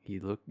watching. He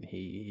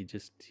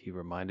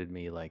reminded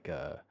me like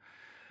a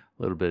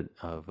little bit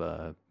of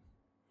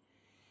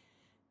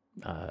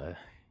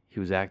he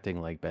was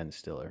acting like Ben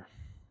Stiller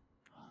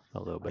a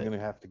little bit. I'm gonna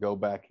have to go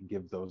back and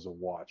give those a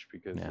watch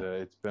because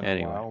it's been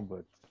Anyway. a while.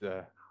 But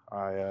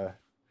I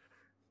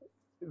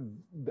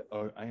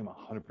am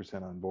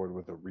 100% on board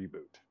with a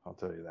reboot. I'll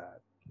tell you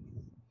that.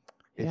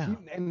 Yeah.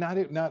 And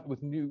not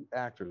with new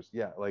actors.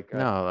 Yeah, like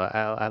No,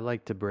 I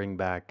like to bring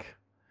back.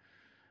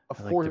 a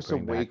I like Force to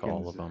bring back Awakens.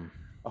 all of them.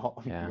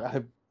 Oh, Yeah. you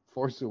gotta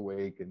Force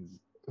Awakens,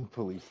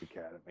 Police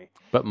Academy.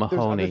 But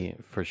Mahoney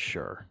for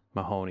sure.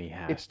 Mahoney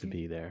has It's- to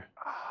be there.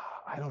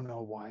 I don't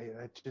know why.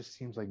 That just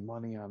seems like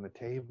money on the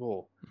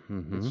table.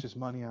 Mhm. It's just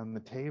money on the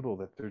table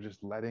that they're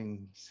just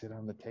letting sit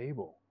on the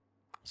table.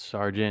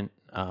 Sergeant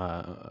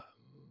Yeah,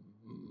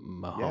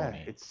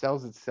 Mahoney. it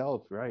sells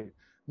itself, right?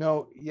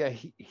 No, yeah,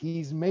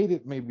 he's made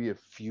it maybe a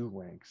few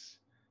ranks,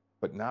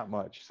 but not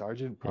much.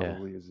 Sergeant Yeah.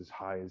 probably is as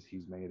high as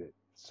he's made it.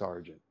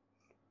 Sergeant.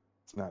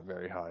 It's not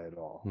very high at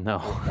all. No.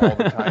 For all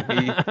the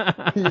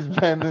time he's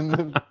been in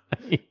the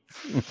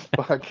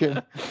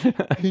fucking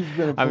he's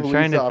been a I'm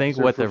trying police to think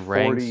officer what for the 40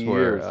 ranks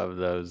were years.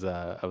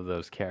 of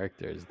those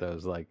characters,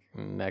 those like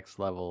next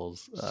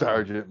levels.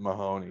 Sergeant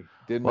Mahoney.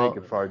 Didn't make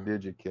Well, it far,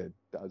 did you, kid?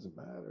 Doesn't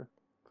matter.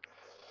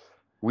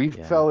 We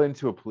yeah, fell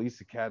into a police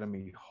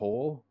academy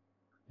hole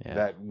yeah.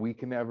 that we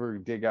can never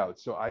dig out.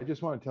 So I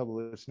just want to tell the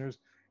listeners,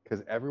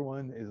 because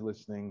everyone is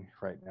listening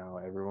right now.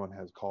 Everyone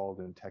has called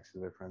and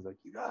texted their friends like,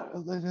 "You gotta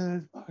listen to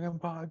this fucking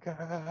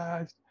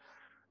podcast.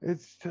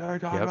 It's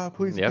talking Yep, about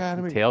police yep.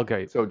 academy."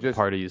 Tailgate So just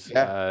parties.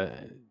 yeah,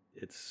 put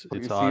It's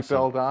your awesome.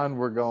 seatbelt on.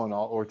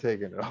 We're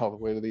taking it all the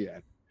way to the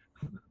end.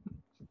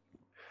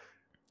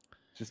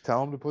 Just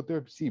tell them to put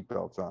their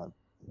seatbelts on.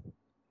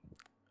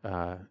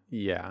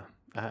 Yeah.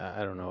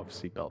 I don't know if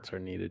seatbelts are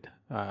needed.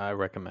 I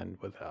recommend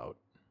without.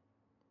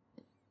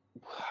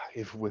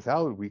 If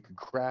without, we could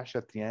crash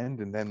at the end,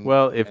 and then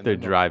Well, if and they're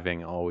then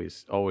driving,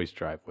 always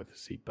drive with a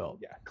seatbelt.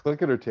 yeah,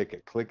 click it or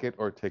ticket. Click it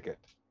or ticket.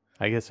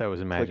 I guess I was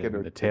Click it imagining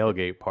or the ticket.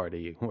 tailgate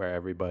party where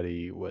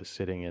everybody was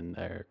sitting in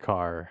their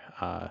car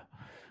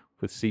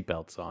with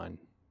seatbelts on,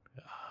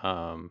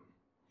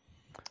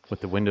 with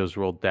the windows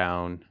rolled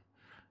down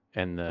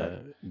and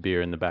the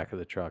beer in the back of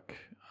the truck.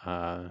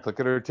 Click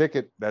it or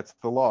ticket. That's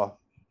the law.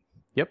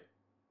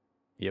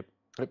 Yep.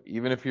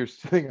 Even if you're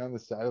sitting on the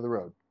side of the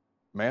road,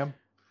 ma'am.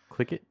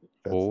 Click it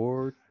That's,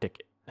 or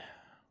ticket.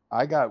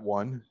 I got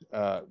one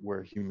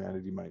where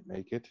humanity might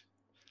make it.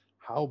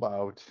 How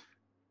about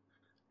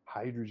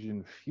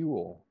hydrogen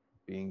fuel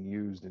being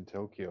used in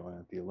Tokyo and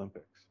at the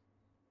Olympics?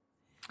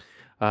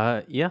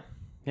 Yeah,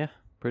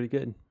 pretty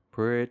good.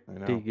 Pretty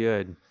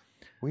good.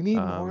 We need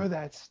more of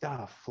that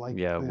stuff. Like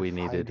yeah, we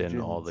need it in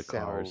hydrogen all the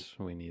cells. cars.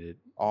 We need it.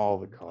 All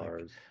the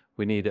cars.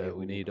 We need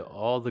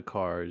all the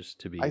cars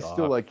to be. I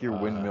still off, like your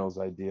windmills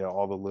idea.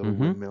 All the little Mhm.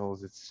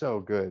 windmills. It's so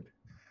good.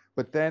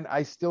 But then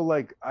I still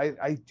like.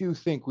 I do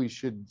think we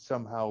should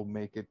somehow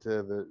make it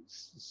to the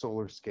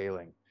solar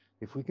scaling.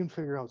 If we can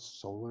figure out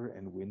solar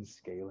and wind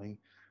scaling,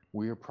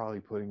 we are probably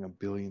putting $1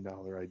 billion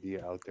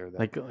idea out there.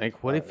 That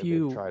like what if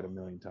you they've tried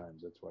 1,000,000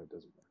 times? That's why it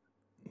doesn't work.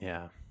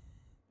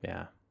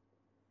 Yeah.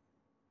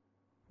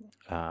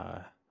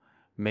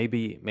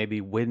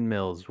 Maybe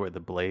windmills where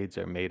the blades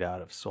are made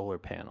out of solar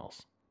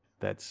panels.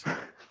 That's.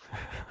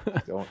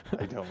 I don't.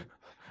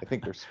 I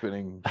think they're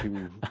spinning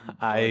too.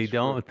 I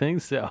don't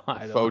think so.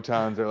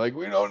 Photons are like,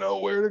 we don't know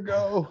where to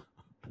go.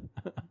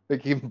 They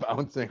keep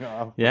bouncing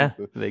off. Yeah,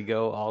 they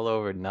go all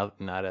over. Not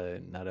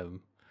a.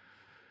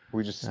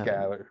 We just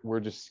scatter.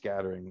 We're just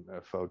scattering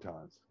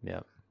photons.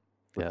 Yep.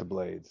 With the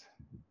blades.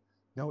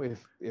 No,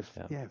 if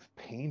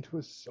paint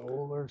was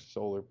solar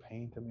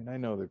paint. I mean, I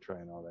know they're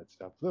trying all that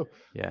stuff. They'll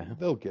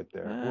get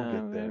there. We'll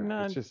get there. They're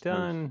not it's just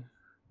done.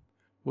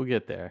 We'll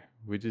get there.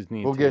 We just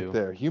need we'll to. get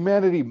there.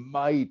 Humanity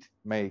might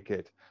make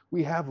it.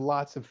 We have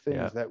lots of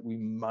things that we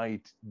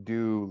might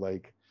do,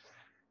 like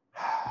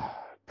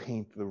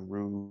paint the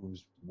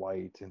roofs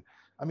white. And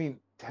I mean,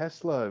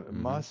 Tesla,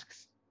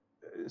 Musk's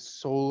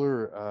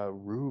solar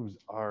roofs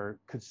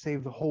could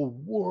save the whole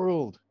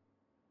world.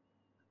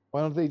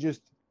 Why don't they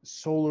just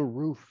solar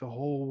roof the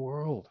whole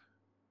world?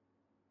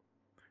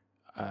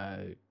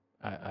 I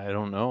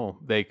don't know.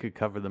 They could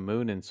cover the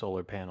moon in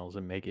solar panels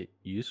and make it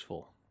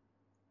useful.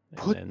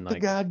 Put the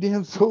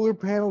goddamn solar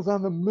panels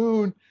on the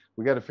moon.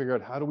 We got to figure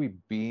out how do we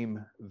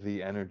beam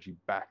the energy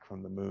back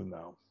from the moon,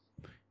 though.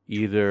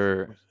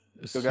 Either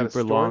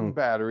super long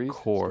batteries,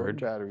 cord.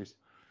 Batteries.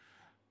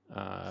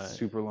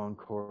 Super long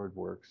cord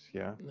works.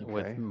 Yeah. Okay.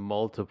 With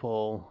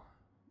multiple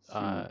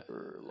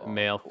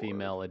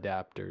male-female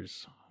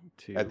adapters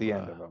to at the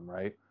end of them,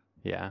 right?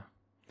 Yeah.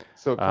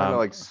 So it kind of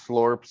like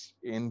slurps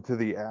into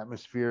the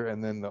atmosphere,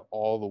 and then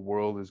all the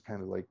world is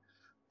kind of like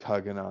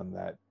tugging on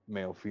that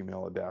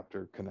male-female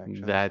adapter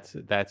connection.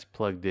 That's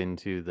plugged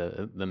into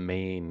the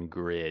main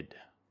grid,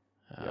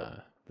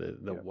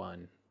 the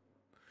one.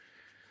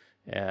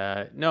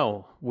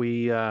 No,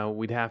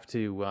 we'd have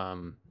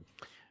to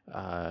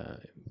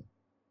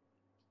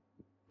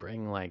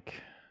bring like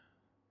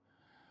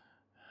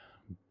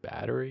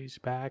batteries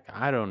back.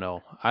 I don't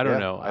know.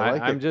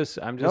 I'm just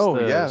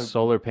the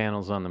solar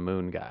panels on the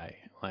moon guy.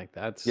 Like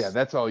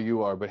that's all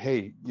you are. But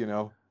hey,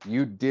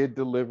 you did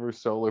deliver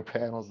solar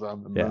panels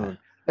on the moon.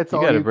 That's you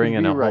all got to you bring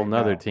in a right whole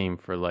nother now. team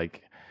for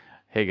like,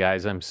 hey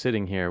guys, I'm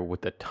sitting here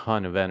with a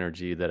ton of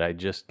energy that I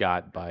just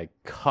got by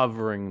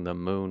covering the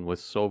moon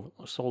with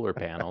solar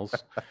panels.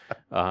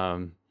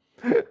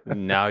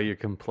 Now you're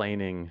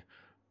complaining.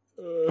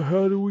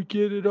 How do we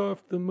get it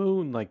off the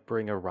moon? Like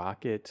bring a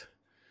rocket.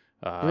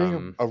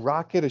 Bring a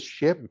rocket, a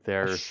ship,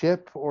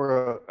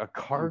 or a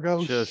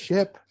cargo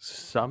ship.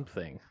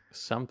 Something.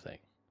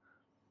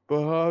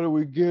 But how do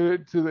we get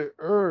it to the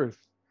Earth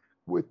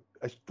with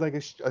a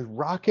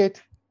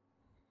rocket?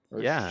 Or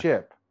a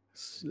ship.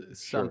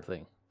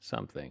 Something.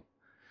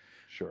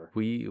 Sure.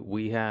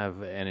 We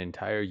have an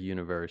entire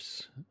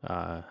universe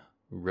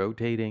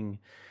rotating,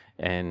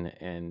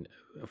 and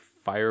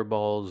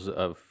fireballs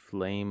of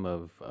flame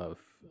of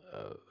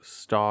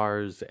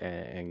stars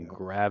and Yeah.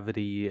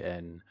 gravity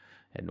and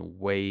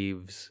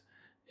waves,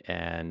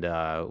 and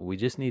we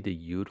just need to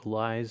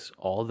utilize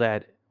all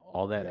that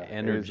Yeah. It is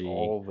energy.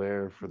 all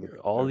there for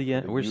All the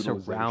the we're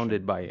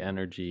surrounded utilization. by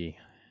energy.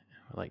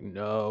 We're like,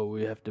 no,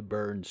 we have to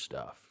burn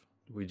stuff.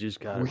 We just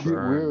gotta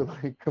We're burn.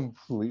 like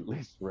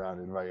completely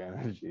surrounded by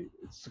energy.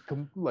 It's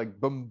like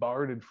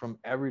bombarded from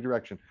every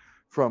direction,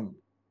 from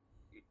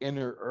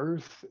inner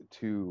Earth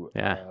to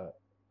Yeah,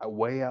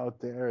 way out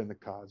there in the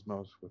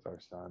cosmos with our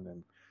sun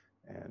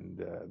and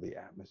the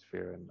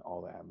atmosphere and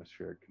all the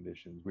atmospheric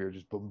conditions. We are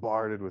just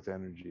bombarded with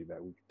energy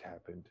that we can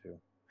tap into.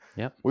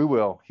 yep, We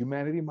will.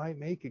 Humanity might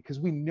make it because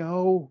we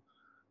know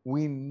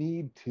we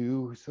need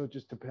to. So it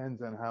just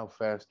depends on how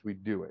fast we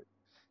do it.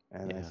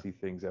 And I yeah, see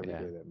things every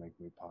yeah, day that make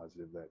me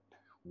positive that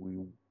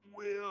we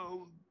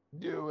will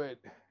do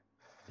it.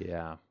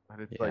 yeah, But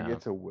it's like yeah.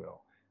 it's a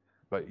will.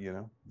 But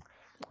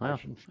Well,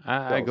 action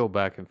I tells. go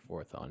back and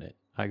forth on it.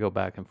 I go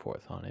back and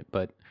forth on it,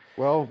 but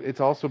Well, it's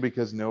also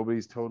because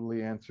nobody's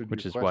totally answered your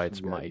which is why questions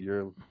it's yet. might.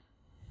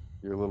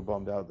 You're a little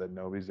bummed out that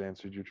nobody's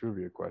answered your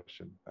trivia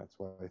question. That's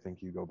why I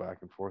think you go back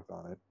and forth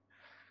on it.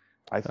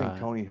 I think Uh,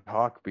 Tony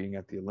Hawk being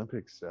at the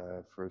Olympics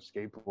for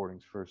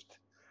skateboarding's first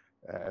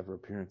ever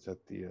appearance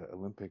at the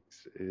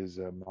Olympics is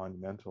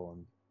monumental,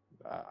 and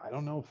I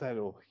don't know if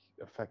that'll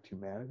affect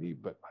humanity,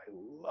 but I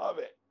love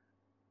it.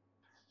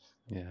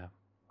 yeah,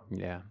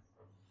 yeah.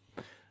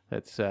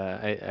 That's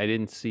I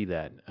didn't see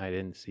that. I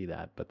didn't see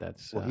that, but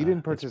Well, he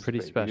didn't that's pretty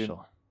participate. He didn't.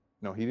 special.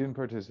 No, he didn't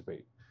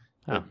participate.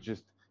 Oh, But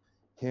just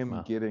him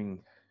well.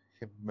 getting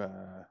him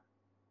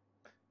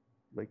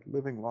like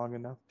living long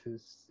enough to,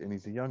 and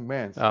he's a young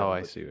man Oh, still,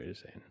 I but see what you're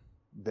saying.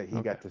 that he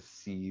Okay. got to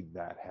see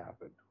that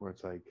happen, where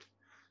it's like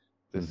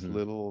this Mm-hmm.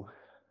 little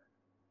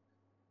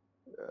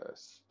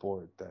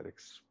sport that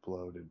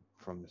exploded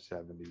from the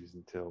 70s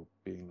until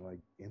being like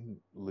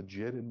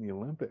legit in the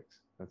Olympics.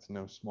 That's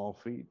no small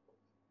feat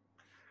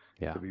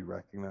Yeah. to be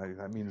recognized.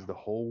 That means the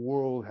whole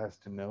world has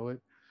to know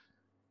it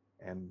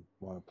and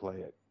want to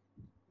play it.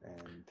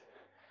 And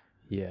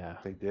Yeah.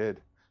 they did.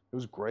 It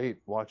was great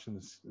watching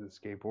the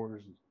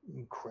skateboarders.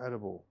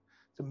 Incredible.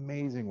 It's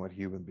amazing what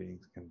human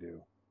beings can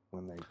do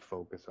when they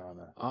focus on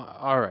a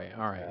All right.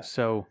 All right.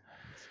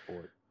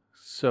 sport.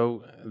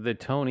 So the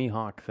Tony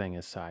Hawk thing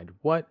aside,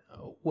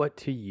 what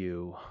to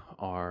you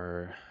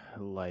are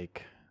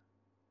like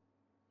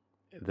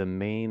the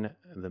main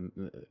the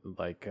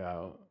like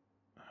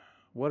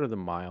what are the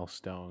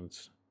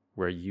milestones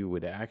where you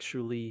would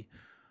actually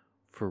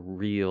for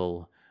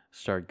real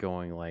start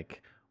going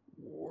like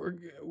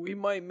we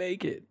might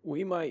make it.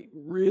 We might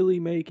really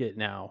make it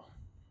now.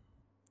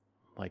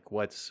 Like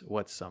what's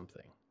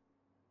something?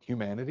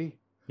 Humanity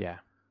Yeah.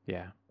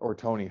 Yeah. or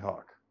Tony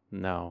Hawk?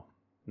 No.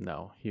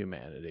 No,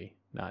 humanity,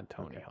 not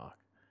Tony Okay. Hawk.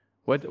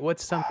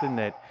 What's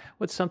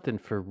something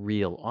for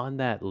real on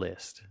that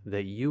list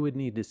that you would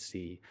need to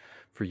see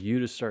for you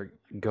to start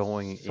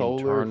going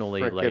Solar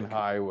internally frickin' like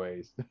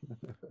highways.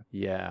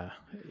 yeah,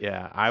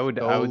 yeah. I would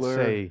Solar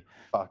say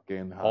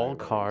fucking all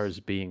highways. cars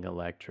being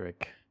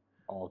electric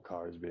All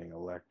cars being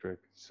electric,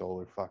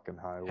 solar fucking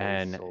highways,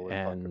 and solar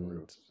fucking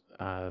roofs.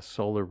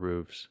 solar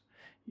roofs.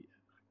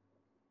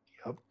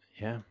 Yep.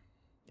 Yeah.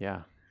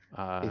 Yeah.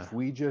 If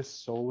we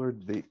just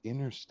solared the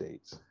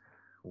interstates,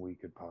 we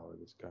could power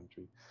this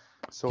country.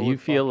 do Solar you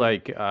feel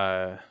fucking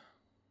like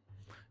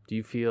do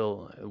you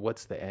feel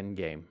what's the end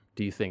game?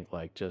 Do you think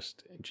like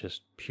just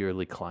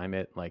purely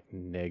climate, like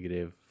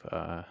negative,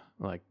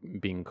 like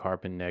being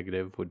carbon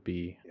negative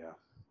yeah.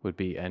 would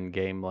be end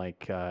game?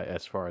 Like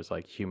as far as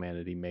like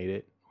humanity made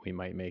it, we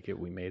might make it.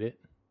 We made it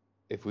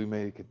If we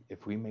make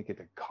it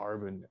to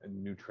carbon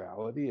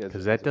neutrality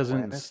because as a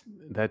planet,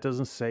 that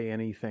doesn't say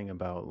anything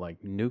about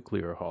like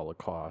nuclear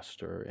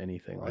holocaust or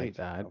anything like right?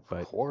 that.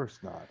 Of course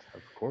not.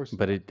 Of course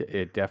But not.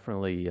 it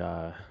definitely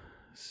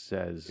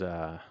says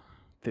the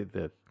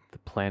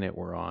planet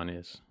we're on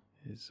is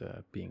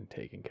being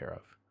taken care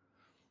of.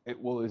 It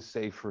will is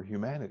safe for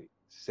humanity.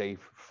 Safe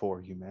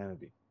for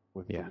humanity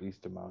with Yeah. the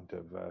least amount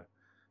of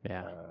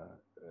Yeah.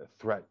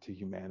 threat to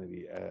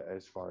humanity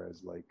as far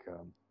as like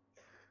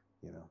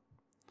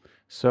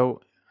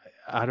So,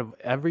 out of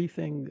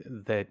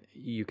everything that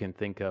you can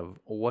think of,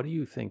 what do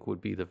you think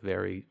would be the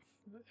very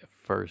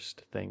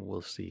first thing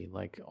we'll see?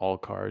 Like all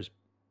cars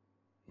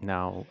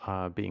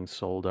now being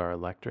sold are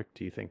electric.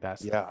 Do you think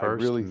that's the yeah, I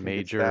first really think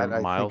it's that. major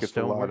I think it's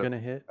a milestone we're lot of going to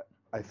hit?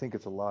 I think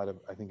it's a lot of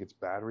I think it's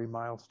battery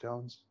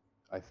milestones.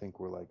 I think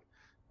we're like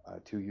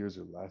 2 years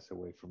or less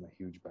away from a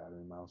huge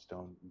battery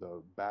milestone.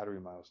 The battery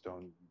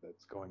milestone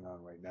that's going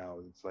on right now,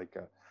 it's like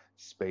a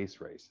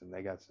space race, and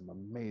they got some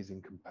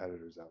amazing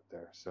competitors out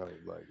there. So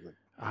like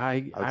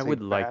I would I say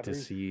would like to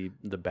battery. see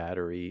the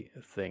battery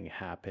thing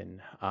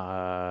happen.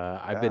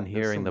 I've Yeah, been there's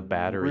hearing the some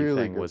battery really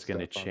thing good was going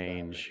to stuff on battery.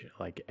 change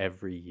like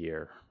every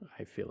year.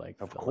 I feel like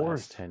Of for the last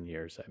course, 10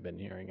 years, I've been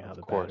hearing how of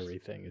the course, battery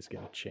thing is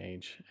going to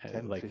change.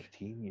 10, Like,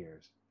 15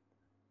 years.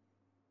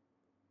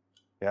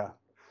 Yeah.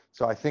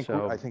 So I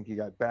So, think you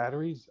got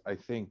batteries. I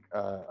think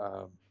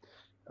or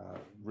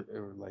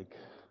like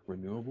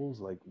renewables,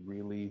 like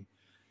really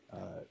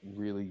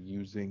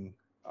using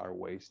our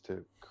waste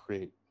to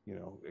create,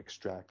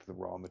 extract the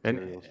raw and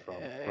materials from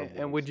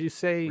and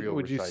waste. Real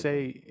would you recycling.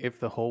 say if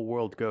the whole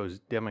world goes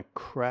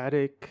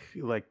democratic,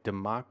 like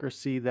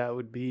democracy, that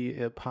would be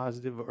a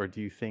positive, or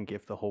do you think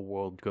if the whole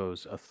world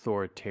goes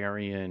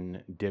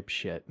authoritarian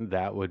dipshit,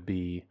 that would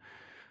be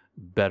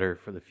better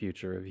for the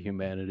future of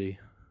humanity?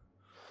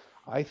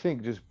 I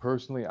think just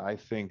personally, I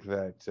think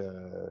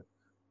that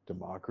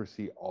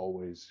democracy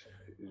always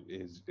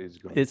is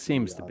going It to be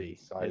seems to on the be.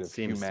 side It of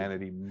seems to.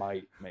 humanity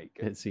might make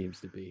it. It seems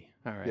to be.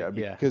 All right. Yeah,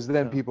 Yeah. because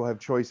then So, people have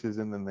choices,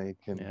 and then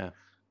yeah.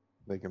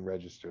 they can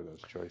register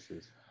those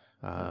choices.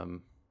 Yeah,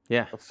 Um,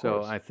 yeah. of So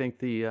course. I think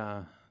the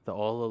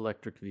all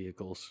electric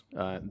vehicles.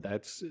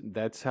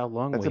 That's how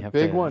long That's we a have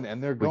big to. one,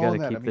 and they're We got to going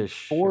that. I keep mean, this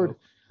show. Ford,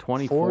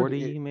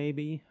 2040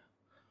 maybe.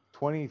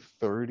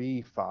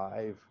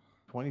 2035,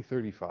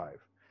 2035.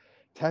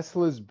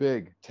 Tesla's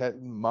big.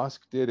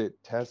 Musk did it.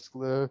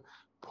 Tesla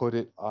put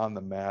it on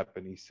the map,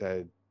 and he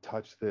said,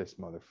 "Touch this,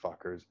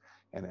 motherfuckers!"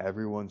 And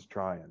everyone's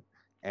trying,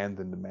 and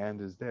the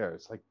demand is there.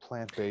 It's like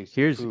plant-based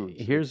foods.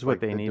 Here's It's what like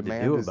they the need to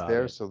demand do is about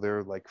there, it. so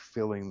they're like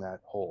filling that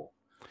hole.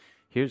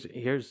 Here's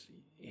here's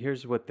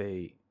here's what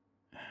they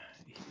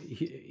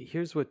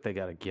here's what they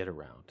got to get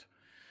around.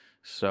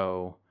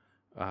 So,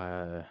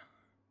 uh,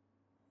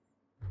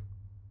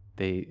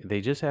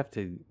 they just have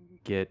to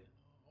get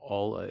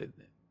all.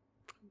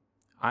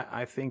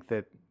 I think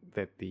that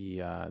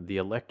the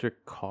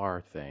electric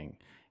car thing,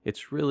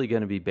 it's really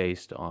going to be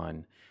based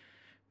on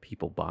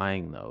people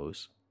buying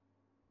those,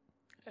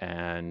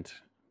 and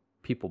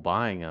people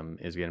buying them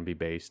is going to be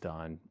based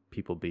on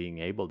people being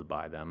able to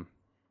buy them,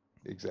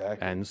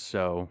 Exactly. and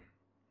so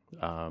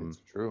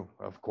It's true.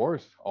 Of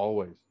course.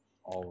 Always.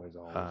 Always.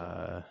 Always. Always.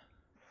 uh,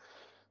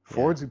 yeah,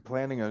 Ford's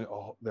planning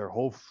their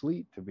whole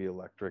fleet to be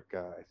electric.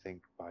 I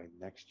think by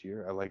next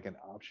year. I like an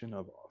option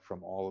of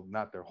from all of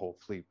not their whole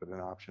fleet, but an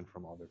option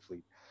from all their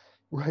fleet.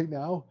 Right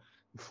now,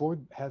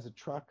 Ford has a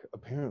truck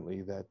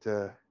apparently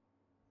that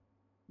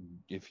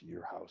if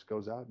your house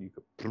goes out, you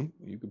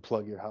could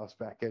plug your house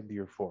back into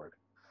your Ford,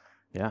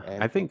 yeah.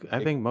 and I it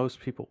think most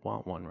people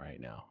want one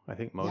right now. I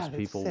think yeah, most that's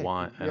people sick.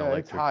 want an Yeah,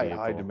 it's electric high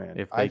vehicle. demand.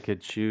 If they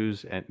could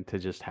choose and to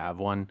just have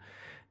one,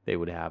 they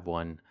would have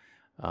one.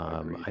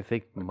 Agreed. I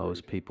think most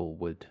Agreed. people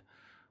would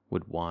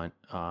want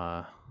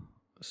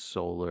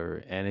solar,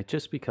 and it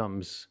just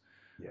becomes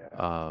Yeah,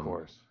 of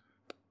course.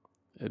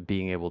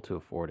 being able to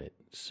afford it.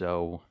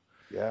 So,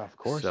 Yeah, of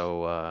course.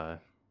 so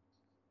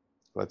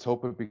Let's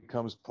hope it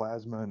becomes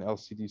plasma and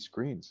LCD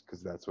screens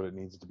because that's what it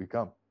needs to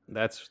become.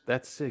 that's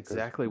Because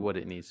exactly what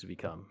it needs to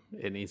become.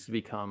 It needs to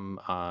become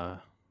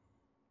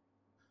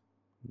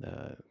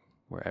the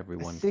where a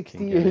everyone can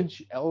get it.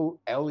 60-inch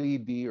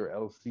LED or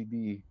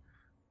LCD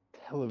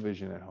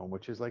television at home,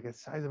 which is like the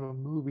size of a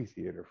movie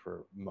theater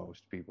for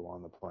most people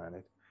on the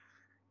planet,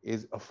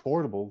 is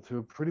affordable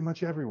to pretty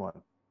much everyone.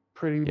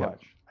 Pretty Yep.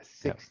 much. A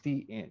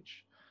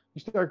 60-inch. You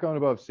start going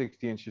above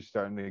 60-inch, you're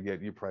starting to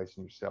get your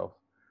pricing yourself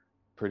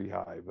pretty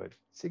high. But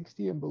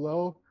 60 and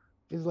below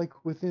is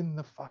like within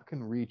the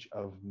fucking reach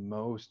of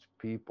most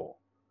people.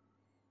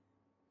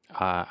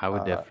 I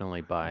would Uh,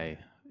 definitely buy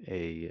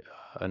a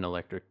an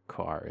electric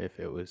car if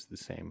it was the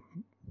same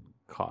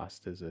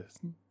cost as a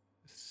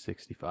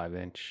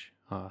 65-inch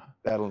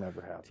that'll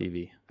never happen.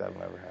 TV. That'll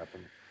never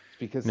happen. It's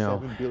because No.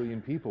 7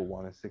 billion people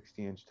want a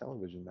 60-inch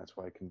television. That's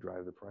why I can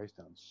drive the price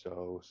down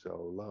so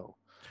low.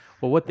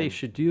 Well, what they And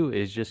should do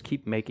is just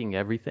keep making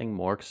everything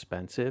more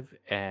expensive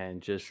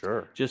and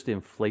sure. just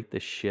inflate the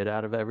shit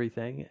out of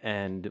everything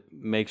and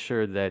make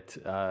sure that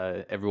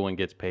everyone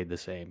gets paid the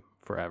same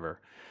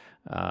forever.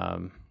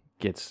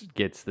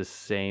 Gets the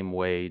same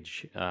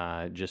wage,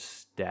 just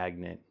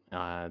stagnant.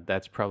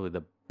 That's probably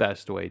the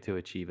best way to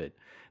achieve it.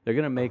 They're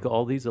gonna make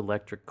all these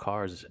electric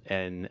cars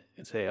and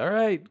say, "All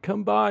right,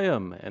 come buy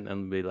them," and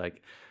then be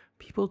like,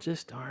 "People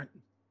just aren't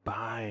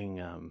buying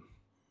them."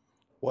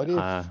 What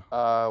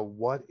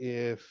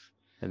if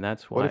And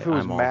that's what why if it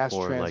was I'm all mass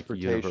for like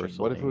transportation?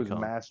 universal What if it was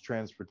income. mass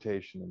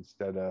transportation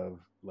instead of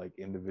like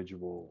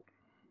individual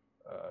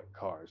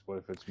cars? What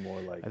if it's more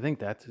I think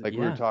that's like we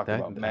were yeah. talking That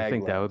about I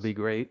think that would maglevs? be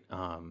great.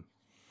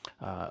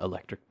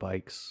 Electric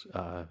bikes,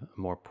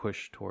 more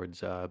push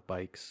towards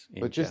bikes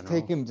in But just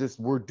general. taking just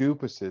we're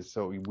dupuses,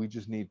 so we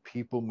just need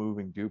people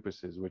moving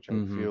dupuses, which I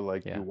Mm-hmm. feel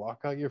like Yeah. you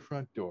walk out your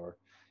front door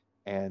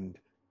and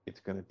it's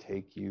going to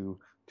take you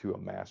to a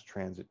mass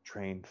transit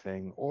train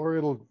thing, or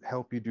it'll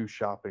help you do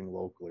shopping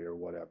locally or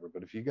whatever.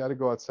 But if you got to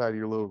go outside of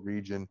your little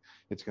region,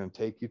 it's going to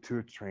take you to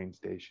a train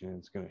station and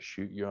it's going to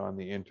shoot you on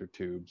the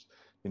intertubes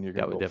and you're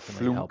going That to would go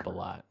definitely help flunk. a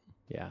lot.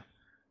 Yeah.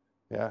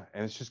 Yeah,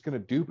 and it's just going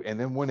to dupe. And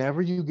then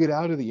whenever you get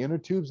out of the inner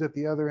tubes at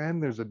the other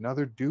end, there's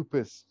another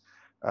dupus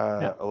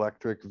Yeah.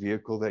 electric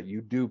vehicle that you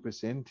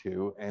dupus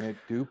into, and it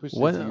dupuses you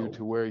Well,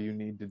 to where you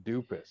need to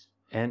dupus.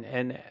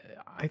 and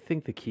I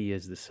think the key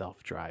is the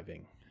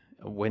self-driving.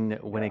 When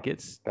Yeah, it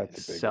gets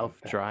that's a big one.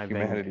 self-driving,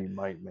 Humanity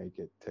might make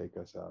it take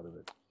us out of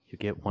it. you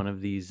get one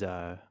of these.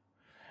 I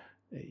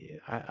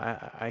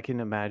can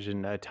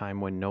imagine a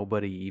time when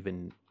nobody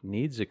even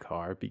needs a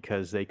car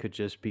because they could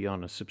just be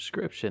on a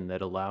subscription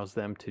that allows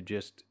them to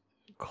just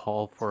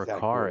call That's for a exactly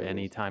car what it is.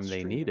 anytime they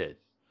Streaming. need it,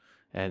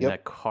 and Yep.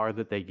 that car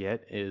that they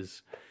get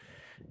is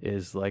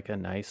like a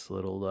nice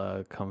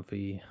little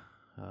comfy.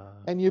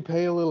 And you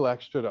pay a little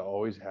extra to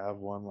always have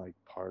one like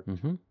parked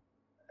hmm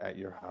at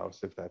your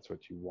house if that's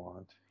what you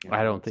want.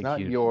 I don't It's think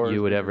not you yours,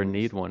 would but you're ever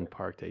need leasing one it.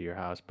 parked at your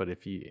house, but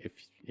if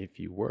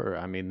you were,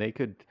 I mean, they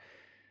could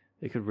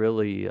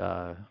really.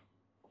 Yeah,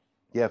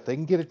 if they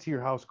can get it to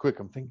your house quick,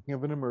 I'm thinking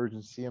of an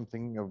emergency. I'm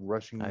thinking of I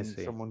rushing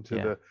see. someone to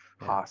Yeah, the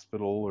yeah.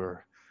 hospital,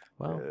 or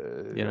Well,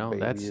 a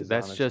baby is on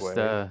its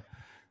way.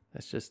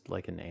 that's just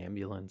like an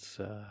ambulance.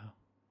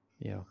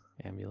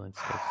 Ambulance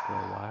takes a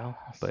little while,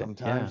 but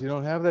Sometimes yeah, you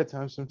don't have that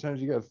time. Sometimes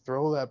you got to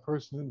throw that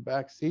person in the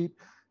back seat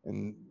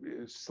and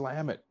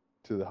slam it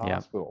to the yeah,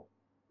 hospital.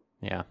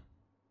 yeah.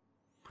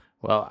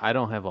 Well, I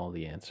don't have all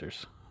the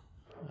answers.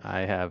 I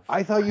have,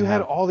 I thought I you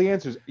had have, all the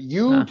answers.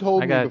 You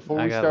told me before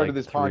I we got started like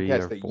this three podcast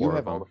or that you four of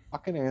have all them. the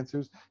fucking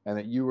answers and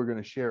that you were going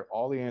to share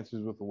all the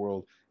answers with the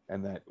world,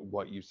 and that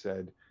what you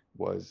said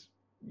was,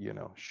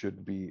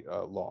 should be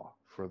law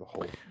for the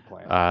whole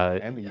planet Uh,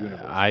 and the universe,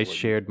 I is what you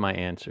shared said. my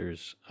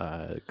answers.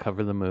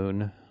 Cover the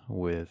moon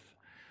with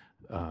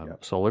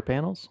Yep. solar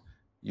panels.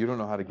 You don't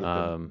know how to get the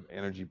Um,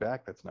 energy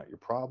back. That's not your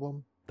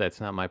problem. that's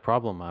not my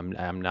problem.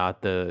 I'm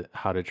not the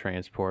how to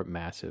transport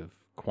massive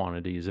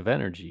quantities of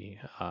energy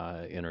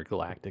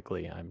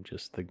intergalactically. I'm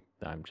just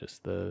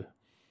the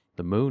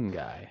moon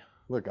guy.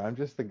 Look, I'm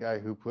just the guy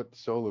who put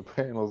solar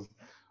panels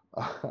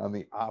on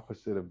the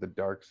opposite of the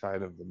dark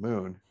side of the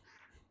moon.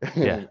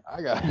 Yeah, And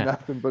I got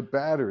nothing but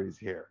batteries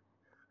here,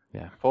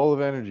 yeah. full of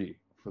energy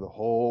for the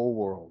whole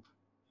world.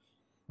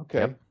 Okay,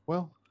 Yep.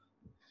 well,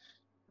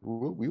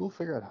 we will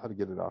figure out how to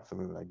get it off the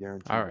moon. I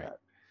guarantee All right. that.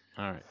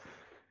 All right.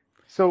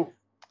 So,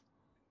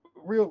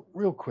 real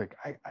quick,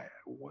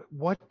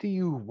 what do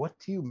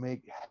you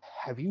make?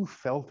 Have you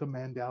felt a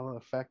Mandela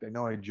effect? I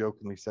know I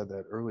jokingly said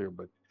that earlier,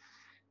 but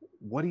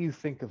what do you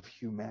think of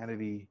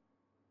humanity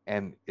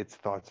and its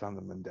thoughts on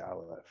the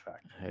Mandela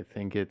effect? I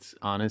think it's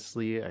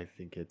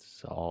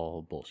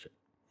all bullshit.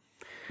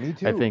 Me I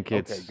too. think Okay,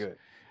 it's, good,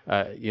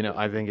 I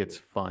good, think it's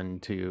good. fun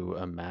to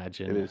It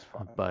imagine, is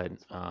fun. but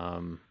It's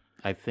fun.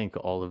 I think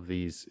all of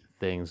these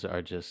things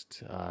are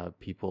just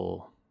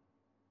people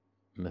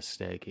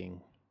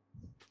mistaking,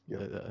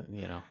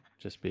 Yep.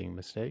 just being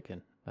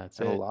mistaken. That's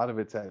And a it. lot of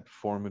it's at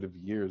formative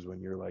years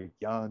when you're like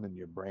young and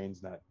your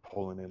brain's not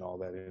pulling in all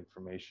that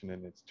information,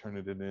 and it's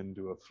turning it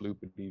into a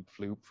floopity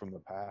floop from the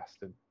past.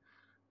 And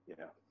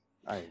yeah,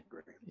 I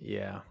agree.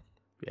 Yeah.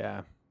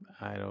 Yeah.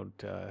 I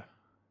don't,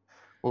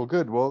 Well,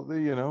 good. Well,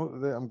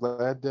 I'm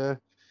glad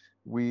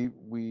we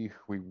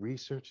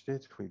researched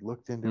it, we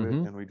looked into it,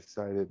 mm-hmm. and we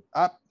decided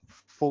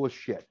full of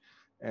shit.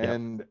 Yep.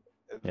 And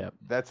Yep.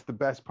 that's the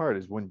best part,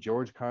 is when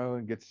George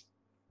Carlin gets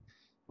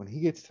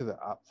to the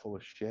full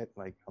of shit,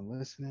 like, I'm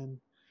listening.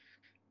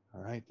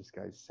 All right, this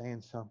guy's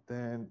saying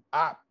something.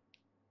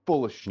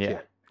 Full of Yeah.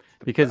 shit. It's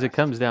the Because it best.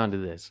 comes down to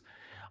this.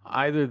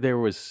 Either there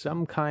was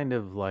some kind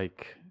of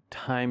like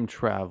time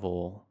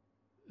travel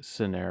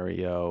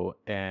scenario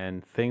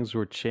and things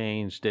were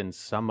changed, and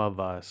some of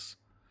us,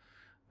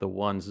 the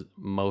ones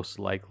most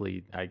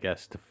likely, I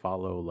guess, to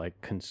follow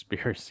like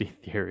conspiracy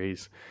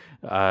theories,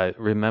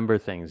 remember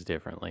things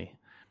differently,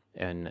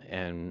 and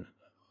and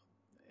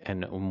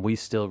and we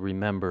still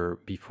remember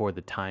before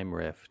the time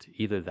rift.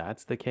 Either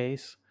that's the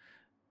case,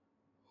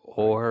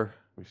 or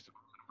We still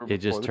it remember before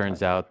just the turns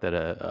time. out that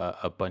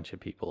a bunch of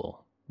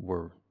people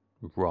were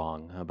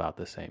wrong about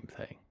the same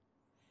thing.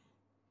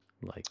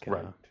 Like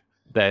Right.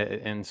 that,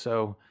 and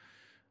so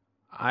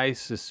I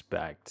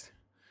suspect.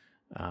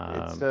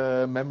 It's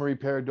memory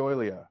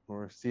pareidolia.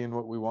 We're seeing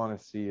what we want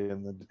to see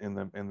in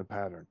the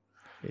pattern.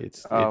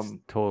 It's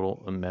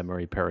total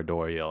memory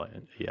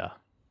pareidolia. Yeah,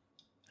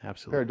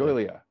 absolutely.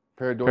 Pareidolia.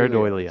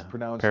 Pareidolia. It's Pareidolia.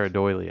 pronounced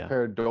Pareidolia.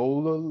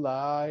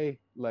 pareidolalai.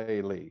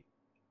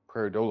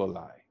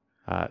 Pareidolalai.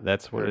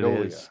 That's what it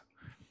Pareidolia. is.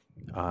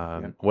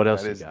 Yeah, What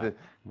else that you is got?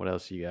 What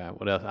else you got?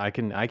 What else? I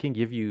can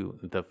give you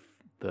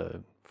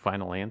the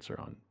final answer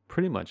on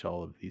pretty much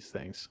all of these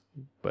things.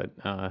 But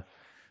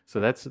so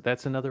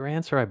that's another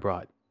answer I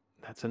brought.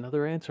 That's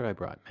another answer I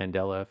brought.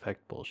 Mandela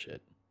effect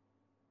bullshit.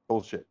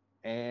 bullshit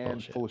and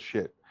Bullshit. full of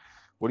shit.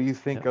 What do you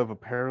think Yep. of a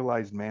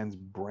paralyzed man's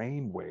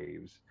brain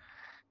waves?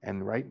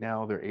 And right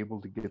now they're able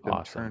to get them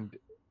Awesome. turned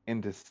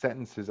into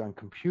sentences on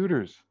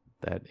computers.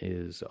 That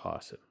is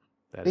awesome.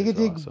 That They is can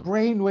take awesome.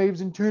 brain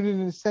waves and turn it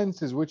into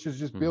sentences, which is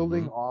just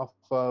building Mhm. off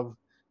of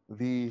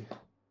the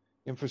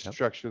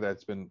infrastructure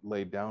that's been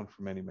laid down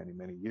for many, many,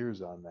 many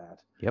years on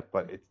that. Yep.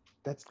 But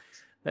that's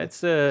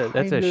That's a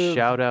kind of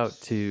shout out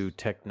to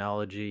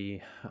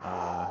technology.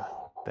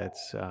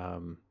 That's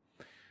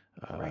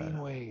brain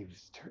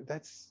waves.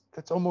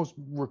 That's almost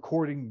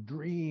recording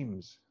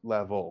dreams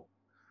level.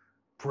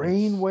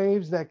 Brain it's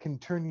waves that can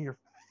turn your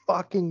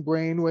fucking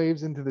brain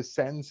waves into the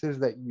sentences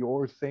that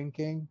you're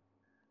thinking.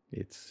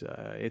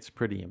 it's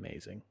pretty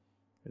amazing.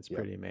 It's Yep.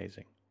 pretty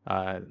amazing.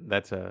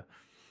 That's a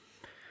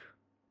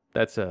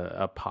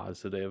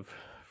positive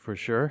for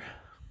sure.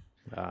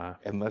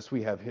 Unless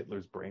we have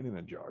Hitler's brain in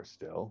a jar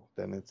still,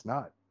 then it's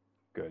not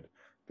good,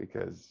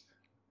 because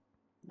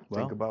think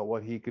Well, about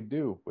what he could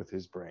do with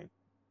his brain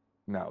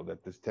now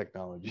that this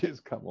technology has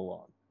come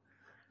along.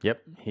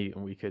 yep.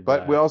 We could.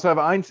 But we also have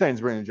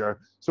Einstein's brain in a jar.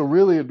 So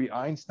really, it'd be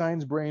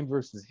Einstein's brain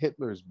versus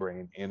Hitler's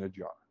brain in a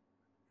jar.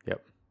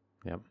 Yep.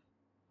 Yep.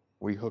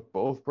 We hook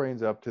both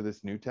brains up to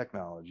this new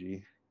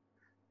technology,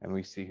 and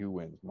we see who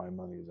wins. My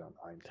money is on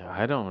Einstein.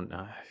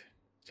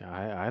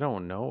 I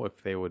don't know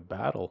if they would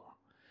battle.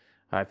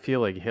 I feel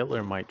like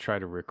Hitler might try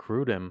to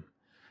recruit him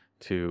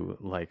to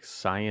like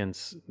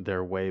science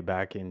their way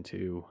back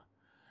into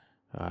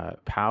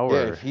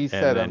power. Yeah, he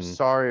said, I'm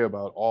sorry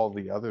about all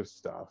the other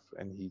stuff.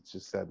 And he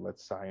just said,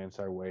 let's science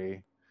our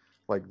way.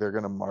 Like they're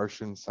going to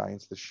Martian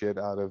science the shit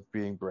out of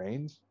being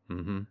brains.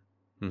 Mm-hmm.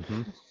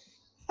 Mm-hmm.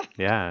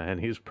 Yeah, and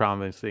he's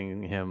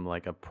promising him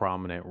like a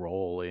prominent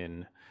role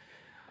in,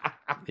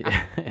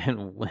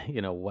 and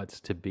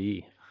what's to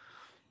be.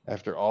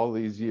 After all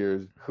these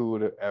years, who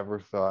would have ever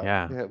thought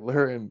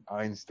Hitler and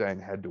Einstein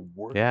had to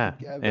work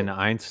together? And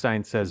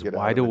Einstein says,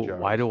 "Why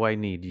do I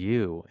need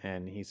you?"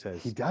 And he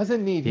says, he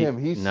doesn't need him.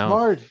 He's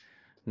smart.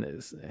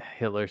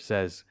 Hitler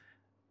says,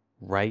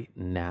 "Right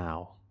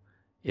now,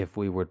 if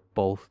we were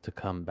both to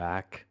come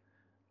back,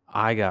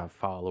 I got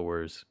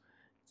followers.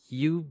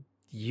 You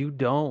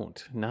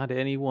don't. Not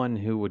anyone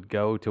who would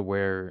go to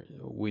where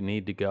we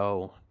need to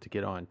go to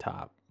get on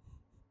top."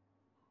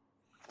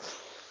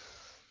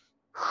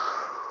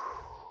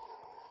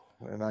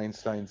 And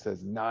Einstein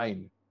says,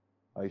 9.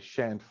 I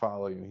shan't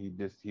follow you.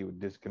 He would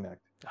disconnect.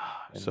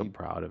 I'm so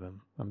proud of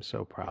him. I'm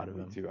so proud of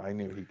him. Me too. I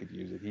knew he could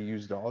use it. He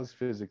used all his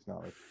physics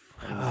knowledge.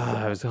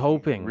 I was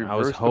hoping.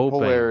 The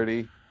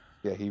polarity.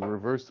 Yeah, he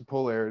reversed the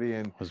polarity,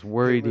 and I was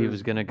worried he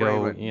was going to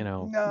go,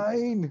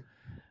 9.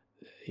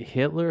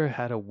 Hitler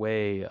had a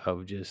way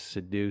of just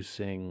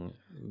seducing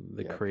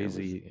the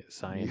crazy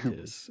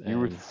scientists. You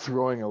were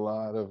throwing a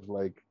lot of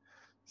like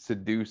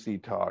seducey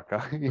talk.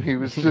 He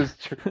was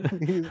just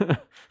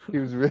he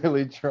was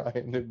really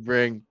trying to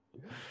bring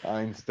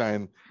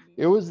Einstein.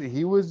 He was a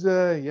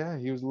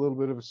little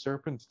bit of a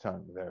serpent's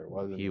tongue there,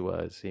 wasn't he? He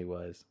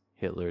was.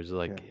 Hitler's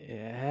like,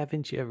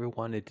 haven't you ever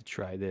wanted to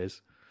try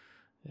this?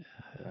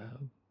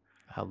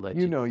 I'll let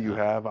you. You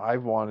have.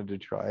 I've wanted to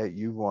try it.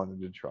 You've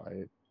wanted to try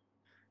it.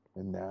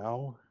 And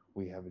now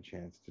we have a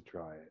chance to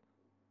try it.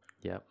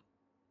 Yep.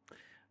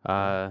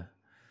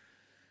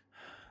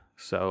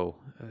 So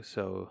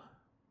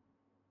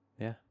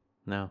yeah.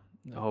 No.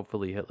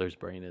 Hopefully Hitler's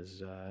brain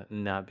is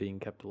not being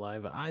kept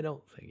alive. I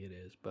don't think it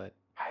is, but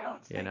I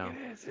don't think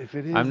it is. If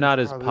it is, I'm not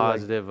as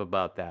positive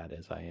about that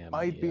as I am.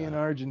 Might be in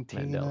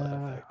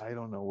Argentina. I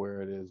don't know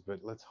where it is, but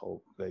let's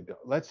hope they don't.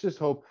 Let's just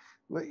hope.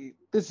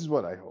 This is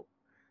what I hope,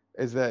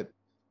 is that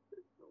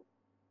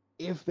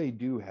if they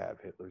do have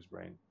Hitler's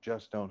brain,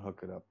 just don't hook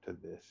it up to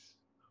this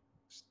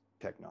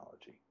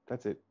technology.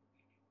 That's it.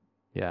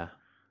 Yeah.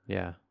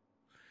 Yeah.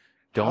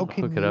 Don't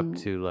hook it up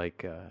to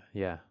like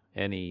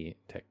any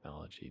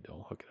technology.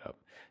 Don't hook it up.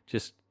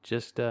 Just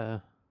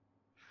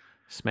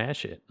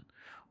smash it.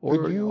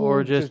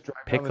 Or just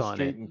pick on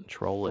it and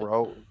troll it.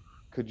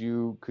 Could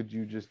you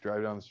just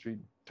drive down the street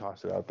and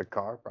toss it out the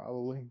car?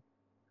 Probably.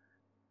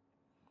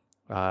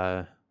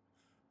 I'd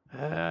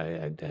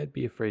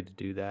be afraid to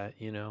do that,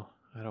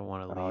 I don't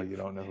want to leave. Oh, you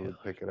don't know who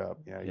would pick it up.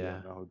 Yeah, you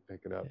don't know who would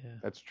pick it up. Yeah.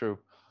 That's true.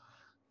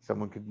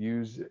 Someone could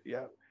use it.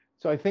 Yeah.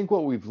 So I think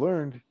what we've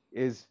learned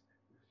is,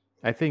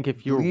 I think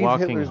if you were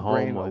walking Hitler's home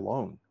brain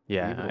alone.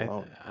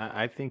 Yeah,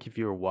 I think if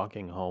you were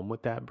walking home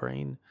with that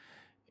brain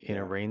in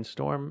a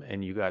rainstorm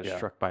and you got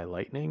struck by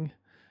lightning,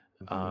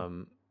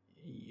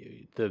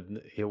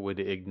 it would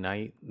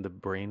ignite the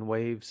brain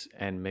waves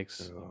and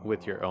mix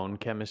with your own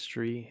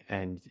chemistry,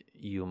 and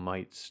you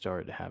might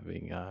start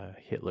having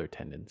Hitler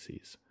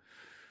tendencies.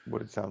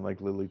 Would it sound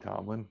like Lily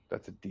Tomlin?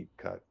 That's a deep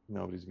cut.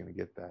 Nobody's gonna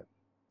get that.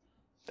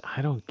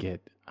 I don't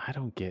get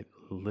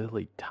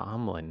Lily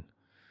Tomlin.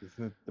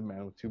 Isn't it the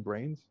man with 2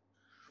 brains?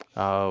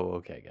 Oh,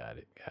 okay, got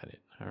it.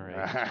 All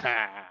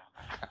right.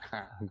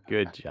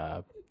 Good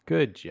job.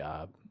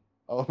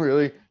 Oh,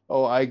 really?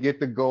 Oh, I get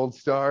the gold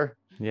star.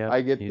 Yeah,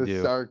 I get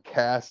the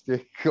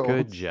sarcastic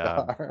gold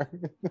star.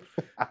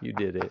 You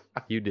did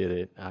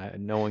it.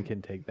 No one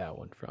can take that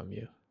one from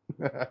you.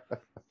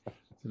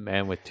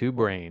 Man with 2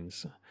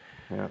 brains.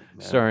 Yeah.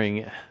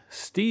 Starring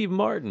Steve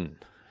Martin.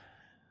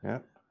 Yeah.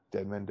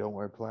 Dead Men Don't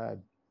Wear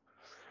Plaid.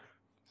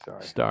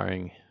 Sorry.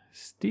 Starring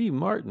Steve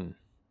Martin.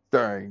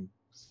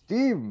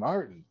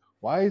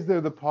 Why is there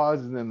the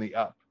pause and then the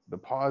up? The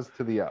pause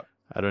to the up.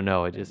 I don't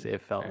know.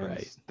 It felt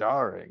right.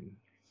 Starring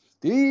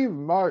Steve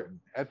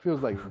Martin. That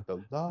feels like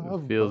the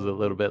love. It feels a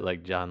little bit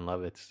like John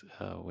Lovitz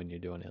when you're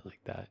doing it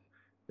like that.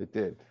 It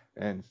did.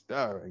 And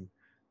starring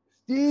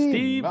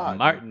Steve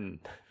Martin.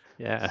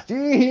 Yeah.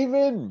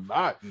 Stephen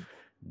Martin.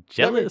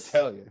 Jealous.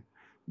 Let me tell you.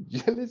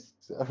 Jealous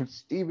of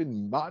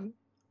Stephen Martin.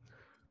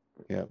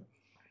 Yeah.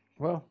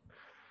 Well,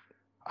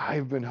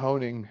 I've been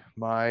honing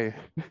my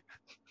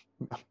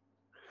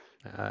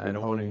I Been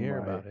don't want to honing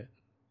hear my about it.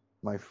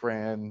 my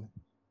Frantor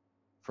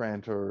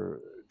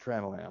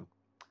Tranolam.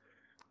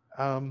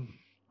 Been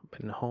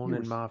You were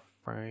honing my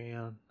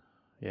friend.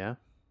 Yeah.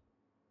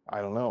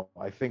 I don't know.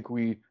 I think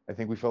we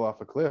fell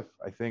off a cliff.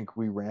 I think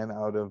we ran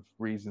out of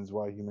reasons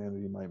why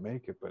humanity might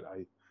make it, but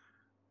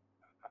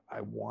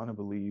I want to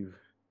believe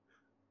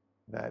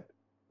that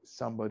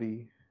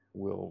somebody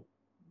will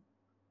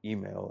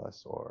email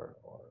us or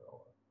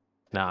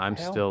No,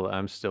 hell,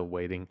 I'm still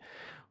waiting. hell,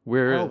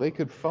 We're they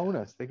could phone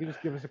us. They could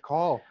just give us a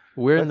call.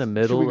 we're in the Should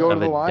we middle go to of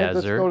the a lines?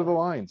 Let's go desert. to the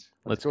lines.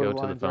 Let's Let's go to go the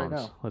to the lines right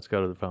phones. now. Let's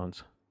go to the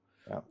phones.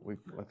 Yeah,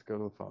 let's go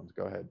to the phones.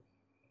 Go ahead.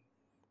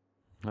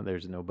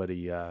 There's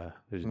nobody.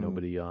 There's Mhm.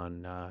 nobody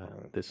on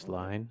this All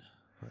right. line.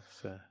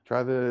 Let's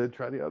Try the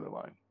other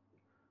line.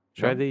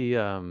 try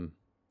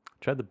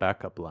No? the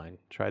backup line.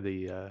 Try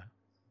the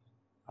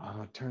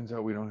It turns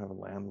out we don't have a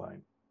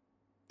landline.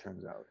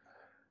 Turns out.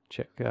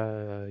 check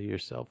your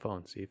cell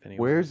phone. See if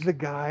anyone. Where's the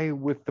guy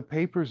with the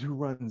papers who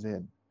runs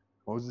in?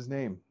 What was his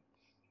name?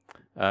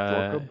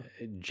 Jorkub?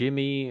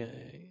 Jimmy.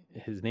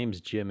 His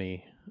name's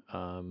Jimmy.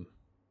 I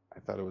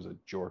thought it was a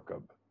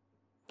Jorkub.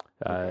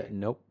 Okay.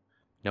 Nope.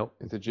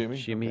 It's a Jimmy?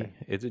 Jimmy. Okay.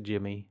 It's a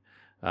Jimmy.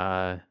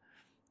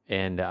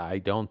 And I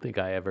don't think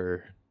I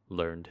ever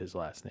learned his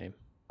last name.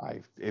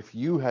 If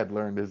you had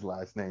learned his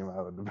last name, I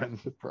would have been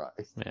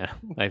surprised. Yeah,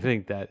 I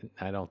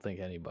don't think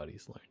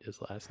anybody's learned his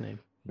last name.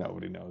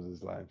 Nobody knows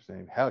his last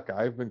name. Heck,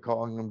 I've been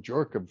calling him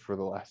Jorkub for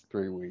the last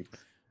 3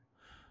 weeks.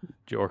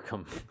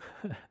 Jorkum.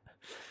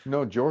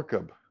 No,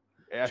 Jorkub.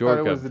 I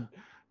Jorkub.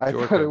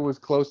 thought it was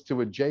close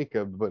to a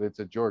Jacob, but it's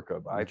a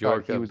Jorkub. I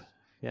thought he was.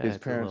 Yeah, his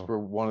parents were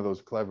one of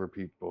those clever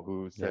people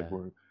who said Yeah.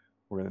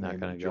 we're going to not name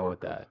gonna him go Jorkub.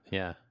 with that.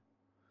 Yeah.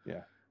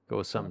 Yeah. Go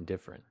with something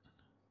different.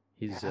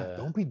 He's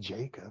don't be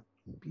Jacob.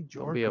 Be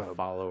Jorkub. Don't be a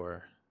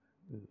follower.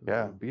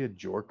 Yeah, be a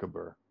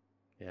Jorkuber.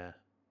 Yeah.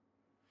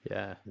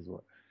 Yeah.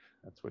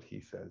 That's what he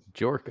says.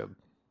 Jorkub.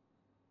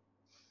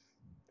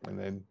 And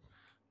then,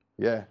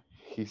 yeah,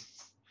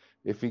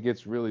 if he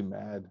gets really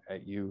mad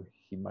at you,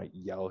 he might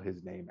yell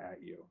his name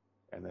at you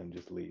and then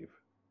just leave.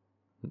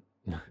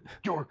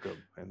 Jorkub,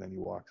 and then he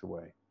walks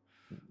away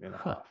in a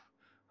huff.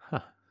 Huh.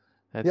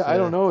 Yeah, I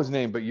don't know his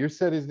name, but you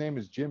said his name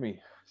is Jimmy.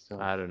 So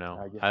I don't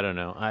know. I don't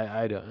know.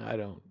 I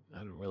don't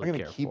really I'm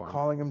care gonna keep for him.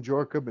 calling him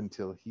Jorkub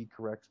until he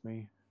corrects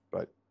me,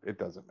 but it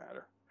doesn't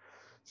matter.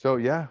 So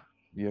yeah,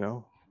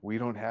 we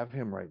don't have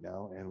him right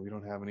now, and we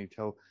don't have any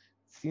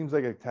seems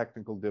like a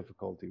technical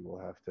difficulty.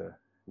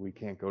 We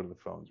can't go to the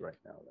phones right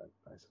now, then,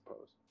 I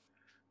suppose.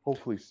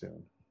 Hopefully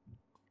soon.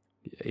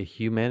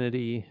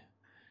 Humanity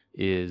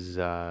is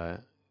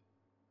right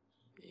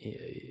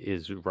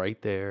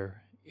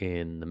there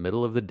in the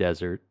middle of the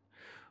desert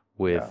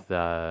with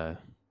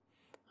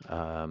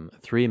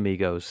Three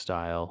Amigos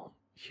style.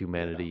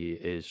 Humanity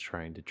is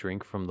trying to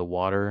drink from the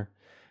water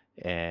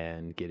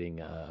and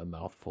getting a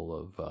mouthful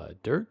of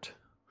dirt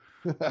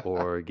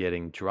or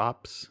getting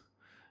drops.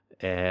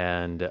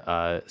 And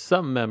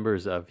some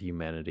members of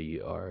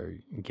humanity are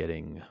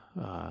getting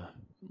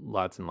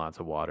lots and lots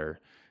of water.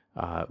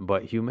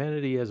 But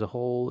humanity as a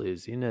whole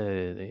is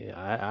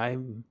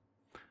I'm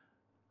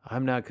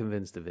not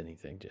convinced of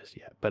anything just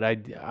yet. But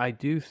I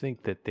do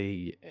think that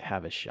they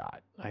have a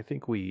shot. I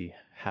think we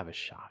have a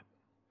shot.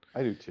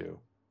 I do too.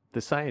 The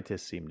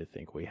scientists seem to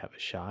think we have a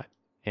shot.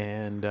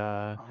 And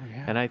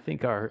and I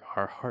think our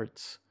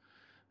hearts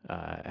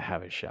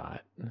have a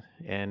shot.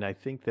 And I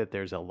think that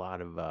there's a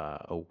lot of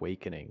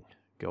awakening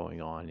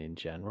going on in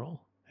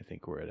general. I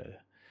think we're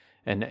at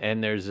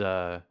and there's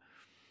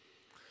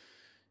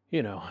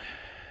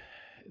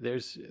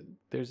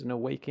there's an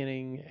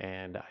awakening,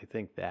 and I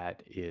think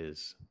that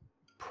is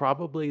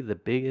probably the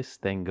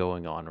biggest thing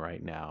going on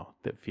right now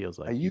that feels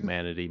like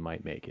humanity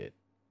might make it.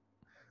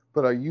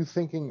 But are you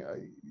thinking?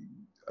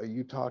 Are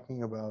you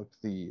talking about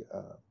the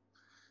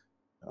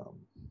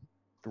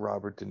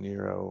Robert De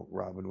Niro,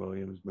 Robin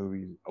Williams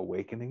movie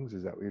Awakenings?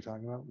 Is that what you're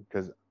talking about?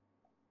 Because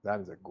that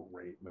is a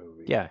great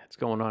movie. Yeah, it's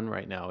going on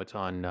right now. It's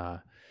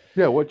on.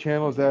 Yeah, what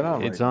channel is that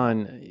on? It's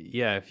on.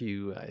 Yeah, if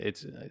you,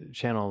 it's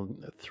channel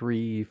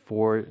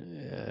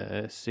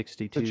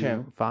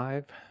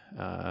 34625.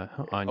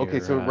 On okay,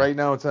 your, so right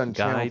now it's on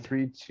guide.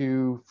 channel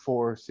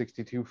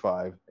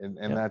 3246225,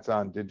 and that's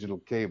on digital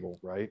cable,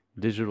 right?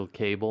 Digital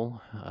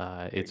cable.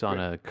 It's on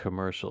a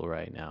commercial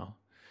right now.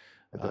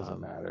 It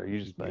doesn't matter. You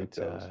just mute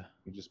those.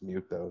 You just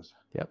mute those.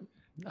 Yep.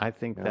 I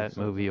think that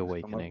movie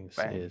Awakenings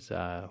is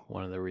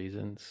one of the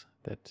reasons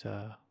that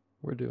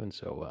we're doing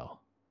so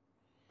well.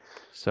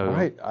 So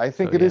right, I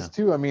think it is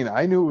too. I mean,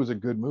 I knew it was a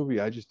good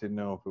movie. I just didn't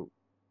know if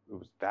it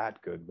was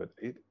that good, but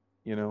it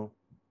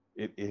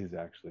is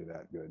actually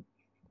that good.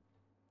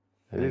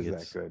 It is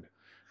that good.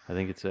 I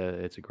think it's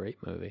a great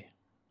movie.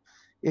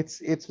 It's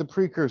the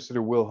precursor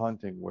to Will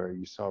Hunting, where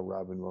you saw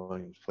Robin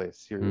Williams play a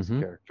serious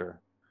character.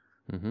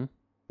 Mm-hmm.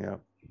 Yeah.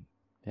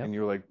 Yep. And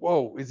you're like,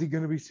 whoa, is he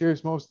going to be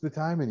serious most of the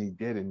time? And he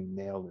did, and he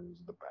nailed it. He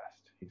was the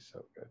best. He's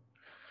so good.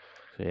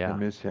 So, yeah. I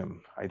miss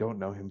him. I don't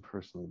know him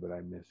personally, but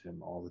I miss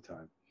him all the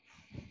time.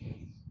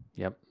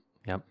 Yep.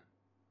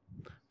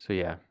 So,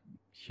 yeah.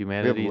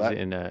 Humanity's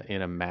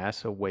in a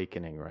mass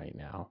awakening right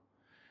now.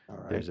 All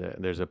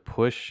right. There's a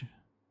push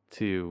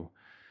to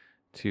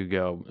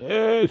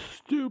go,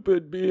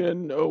 stupid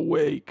being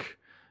awake.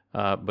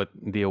 But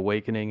the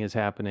awakening is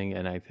happening,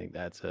 and I think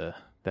that's the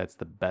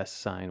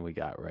best sign we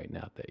got right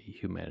now that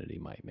humanity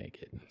might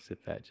make it. Is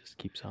if that just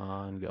keeps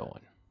on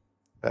going.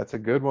 That's a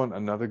good one.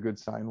 Another good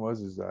sign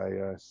is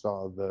I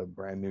saw the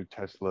brand new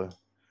Tesla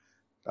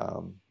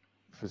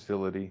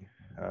facility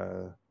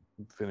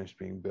finished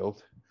being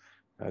built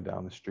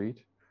down the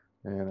street,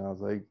 and I was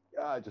like,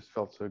 I just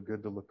felt so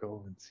good to look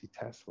over and see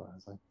Tesla. I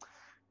was like,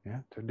 yeah,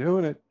 they're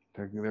doing it.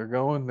 They're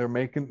going. They're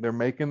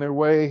making their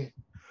way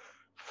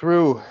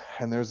through,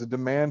 and there's a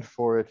demand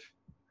for it,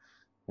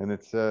 and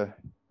it's a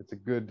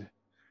good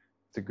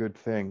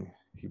thing.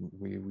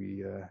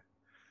 We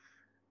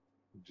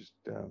just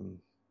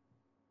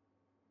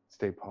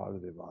stay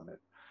positive on it.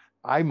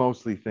 I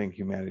mostly think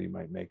humanity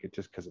might make it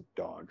just because of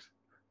dogs.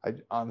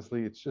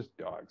 Honestly, it's just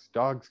dogs.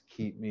 Dogs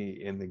keep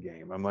me in the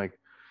game. I'm like,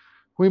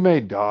 we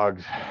made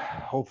dogs.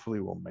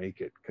 Hopefully we'll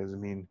make it. Because, I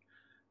mean,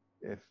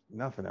 if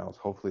nothing else,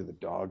 hopefully the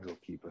dogs will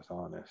keep us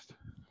honest.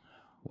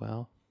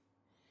 Well,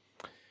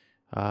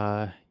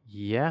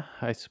 yeah,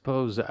 I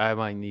suppose I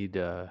might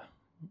need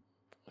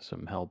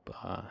some help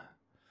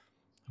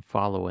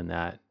following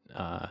that.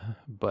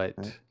 But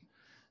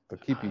they'll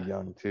keep you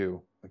young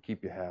too. They'll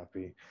keep you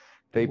happy.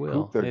 They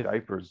poop their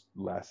diapers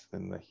less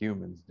than the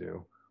humans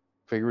do,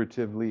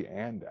 figuratively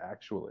and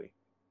actually.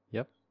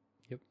 Yep,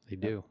 they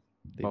do.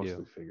 They mostly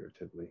do.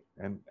 Figuratively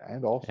and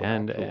also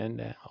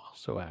and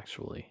also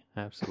actually,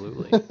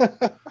 absolutely.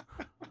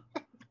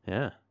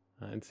 Yeah,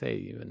 I'd say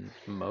even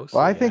mostly.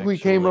 Well, I think we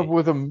came up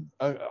with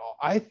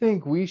I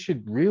think we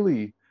should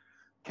really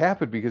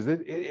cap it, because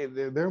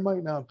there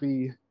might not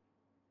be.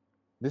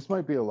 This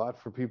might be a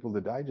lot for people to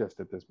digest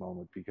at this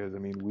moment, because I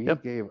mean we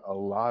gave a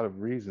lot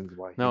of reasons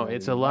why. No,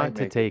 it's a lot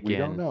to take in. We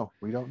don't know.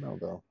 We don't know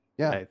though.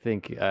 Yeah, I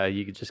think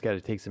you just got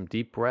to take some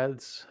deep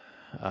breaths.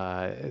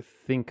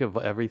 Think of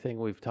everything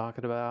we've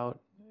talked about.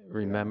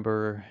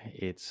 Remember,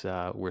 it's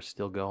we're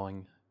still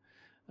going.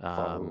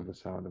 Follow the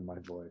sound of my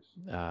voice.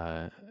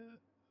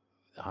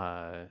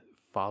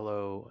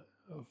 Follow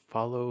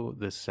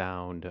the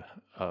sound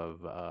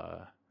of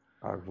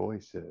our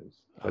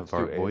voices. Of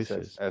our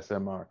voices.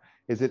 SMR.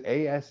 Is it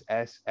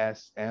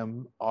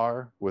ASSSMR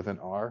with an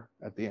R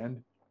at the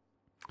end?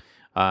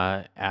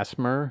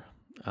 ASMR.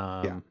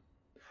 Yeah.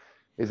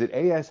 Is it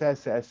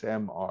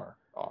ASSSMR?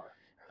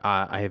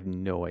 I have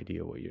no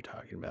idea what you're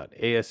talking about.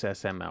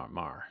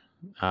 ASSMR.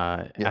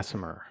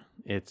 ASMR.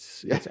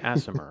 It's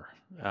ASMR.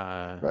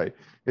 Right.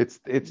 It's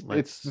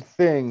the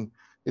thing.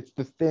 It's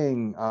the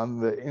thing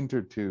on the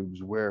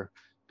intertubes where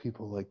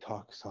people like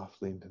talk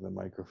softly into the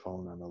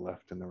microphone on the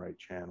left and the right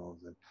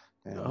channels, and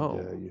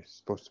you're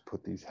supposed to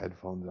put these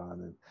headphones on,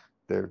 and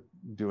they're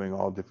doing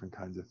all different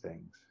kinds of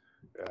things.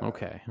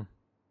 Okay.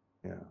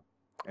 Yeah,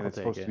 and it's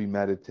supposed to be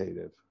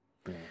meditative.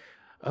 Yeah.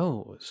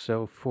 Oh,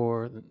 so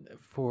for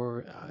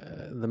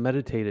the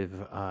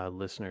meditative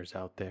listeners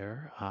out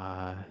there,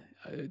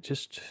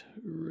 just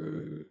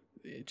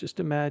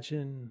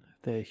imagine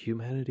that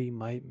humanity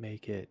might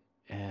make it,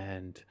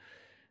 and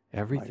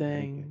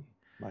everything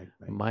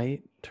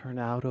might turn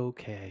out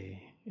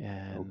okay,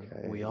 and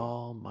we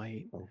all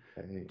might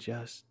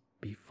just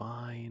be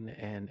fine,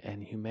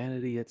 and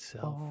humanity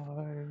itself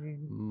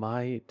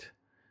might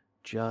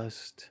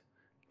just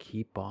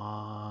keep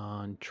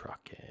on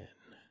trucking.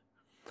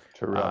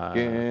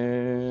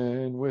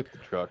 Trucking with the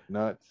truck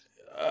nuts.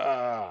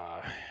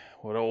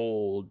 What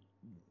old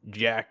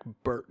Jack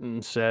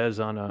Burton says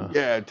on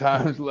a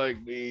times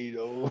like these,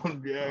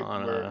 old Jack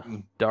Burton.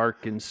 A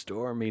dark and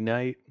stormy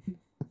night.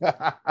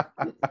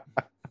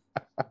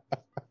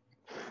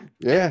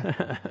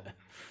 Yeah.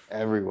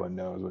 Everyone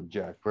knows what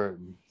Jack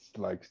Burton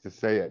likes to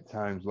say at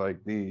times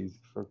like these,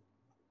 for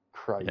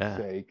Christ's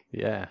sake.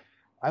 Yeah.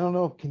 I don't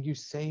know. Can you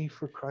say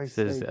for Christ's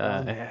sake?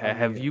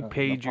 Have you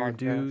paid your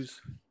dues?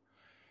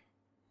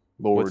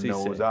 Lord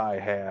knows say? I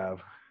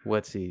have.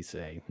 What's he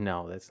say?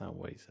 No, that's not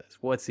what he says.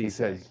 What's he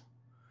say? Says,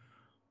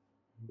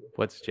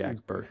 what's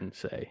Jack Burton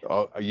say?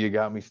 Oh, you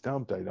got me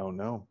stumped. I don't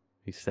know.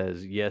 He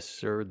says, "Yes,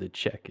 sir, the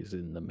check is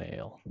in the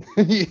mail."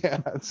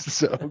 Yeah, it's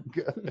so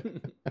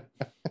good.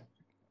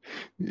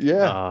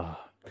 Yeah.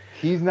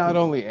 He's not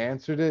only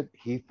answered it,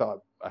 he thought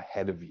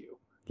ahead of you.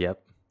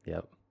 Yep.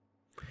 Yeah.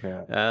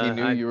 He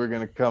knew you were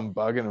going to come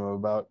bugging him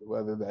about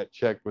whether that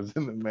check was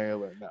in the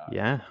mail or not.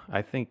 Yeah,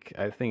 I think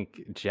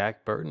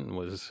Jack Burton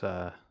was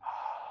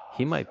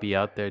he might be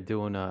out there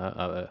doing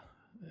a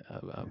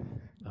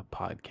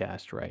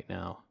podcast right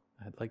now.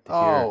 I'd like to hear.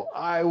 Oh,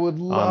 I would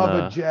love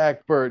a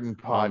Jack Burton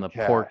podcast on the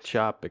Pork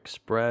Chop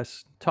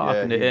Express,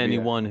 talking to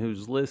anyone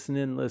who's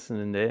listening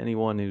to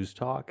anyone who's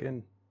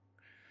talking.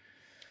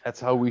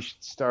 That's how we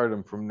should start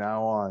him from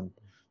now on.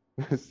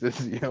 This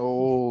is the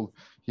old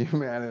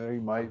Humanity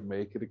Might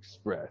Make It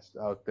Express,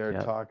 out there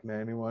talking to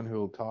anyone who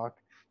will talk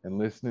and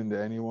listening to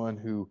anyone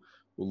who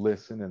will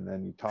listen, and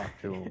then you talk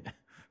to them.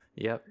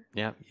 Yep.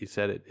 You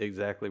said it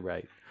exactly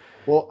right.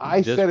 Well,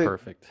 I Just said it.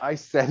 perfect. I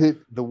said it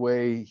the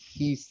way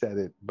he said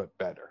it, but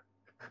better.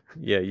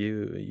 Yeah,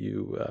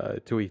 you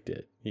tweaked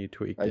it. You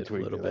tweaked I it a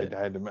tweaked little it. bit.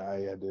 I had to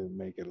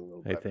make it a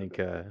little I better think,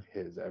 than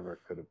his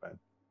ever could have been.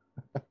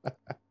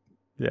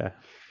 Yeah,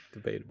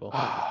 debatable.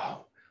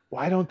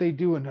 Why don't they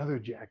do another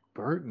Jack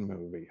Burton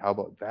movie? How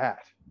about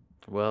that?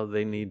 Well,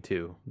 they need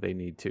to.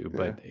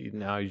 But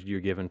now you're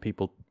giving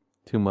people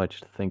too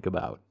much to think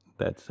about.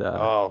 That's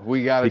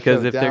We got to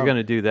because if they're going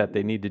to do that,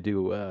 they need to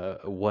do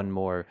one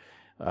more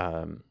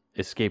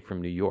Escape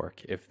from New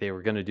York. If they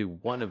were going to do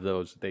one of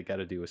those, they got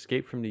to do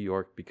Escape from New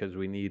York because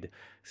we need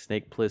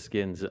Snake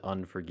Plissken's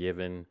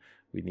Unforgiven.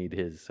 We need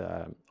his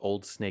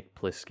old Snake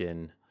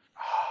Plissken.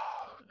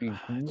 It'd be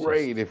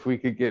great if we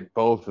could get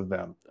both of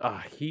them.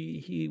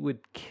 He would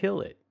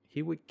kill it.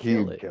 He would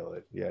kill it. Kill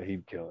it. Yeah,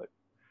 he'd kill it.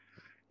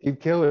 He'd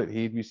kill it.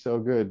 He'd be so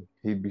good.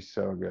 He'd be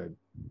so good.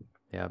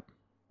 Yep.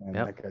 And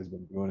that guy's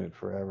been doing it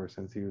forever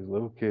since he was a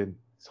little kid.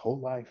 His whole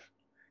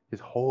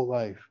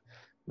life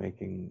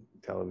making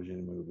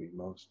television movies,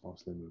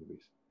 mostly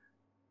movies.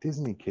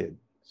 Disney kid.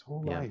 His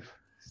whole life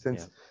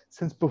since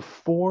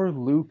before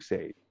Luke's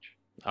age.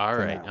 All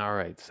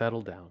right.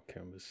 Settle down,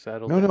 Kim.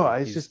 Settle down. No,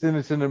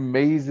 it's an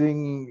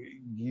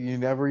amazing. You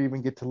never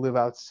even get to live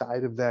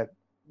outside of that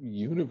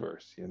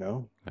universe. You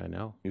know. I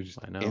know. You're just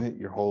in it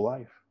your whole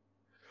life.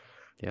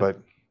 Yep.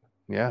 But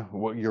yeah,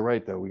 well, you're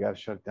right though. We got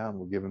to shut it down.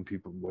 We're giving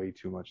people way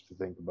too much to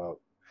think about.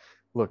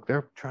 Look,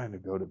 they're trying to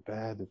go to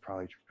bed. They're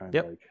probably trying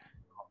to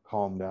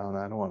calm down.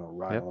 I don't want to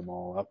rile them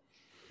all up.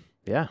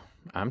 Yeah,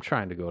 I'm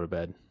trying to go to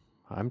bed.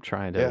 I'm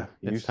trying to.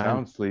 Yeah, you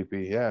sound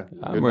sleepy. Yeah,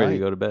 I'm ready to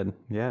go to bed.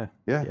 Yeah.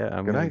 I'm good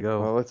gonna night.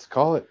 go. Well, let's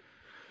call it.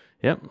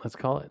 Yep, let's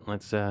call it.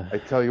 Let's.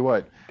 I tell you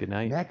what. Good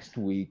night. Next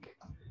week,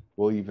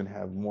 we'll even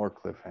have more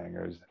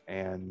cliffhangers,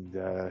 and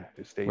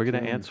stay tuned. We're gonna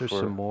answer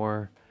some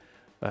more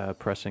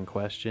pressing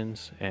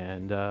questions,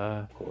 and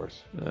of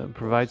course,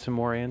 provide some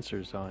more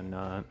answers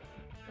on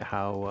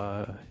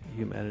how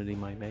humanity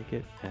might make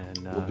it,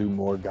 and we'll do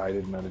more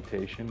guided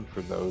meditation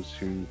for those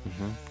who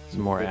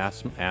some more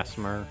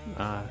ASMR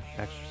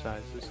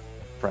exercises.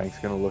 Frank's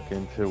gonna look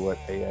into what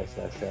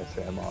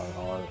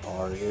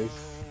ASSSMRR is.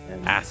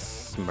 And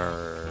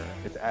ASMR.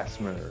 It's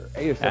ASMR.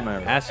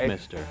 ASMR.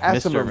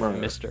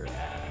 Mr.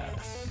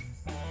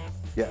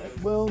 Yeah.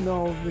 Well,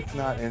 no, it's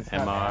not. And it's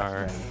MR.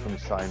 not from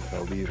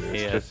Seinfeld either.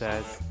 It's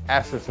just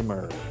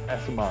ASMR.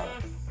 ASMR.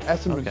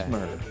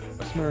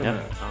 ASMR.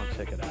 Yep, I'll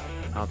check it out.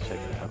 Okay,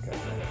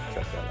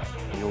 check that out.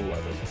 You'll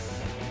love it.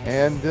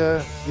 And,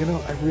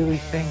 I really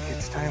think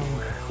it's time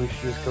we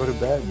should just go to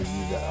bed.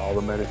 All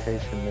the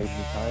meditation made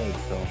me tired.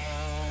 So,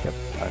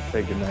 I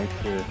say goodnight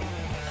to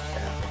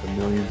the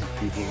millions of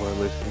people who are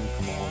listening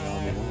from all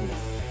around the world.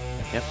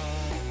 Yep.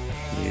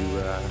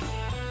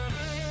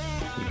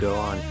 You go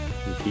on.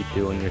 You keep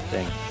doing your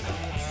thing.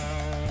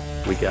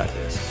 We got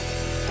this.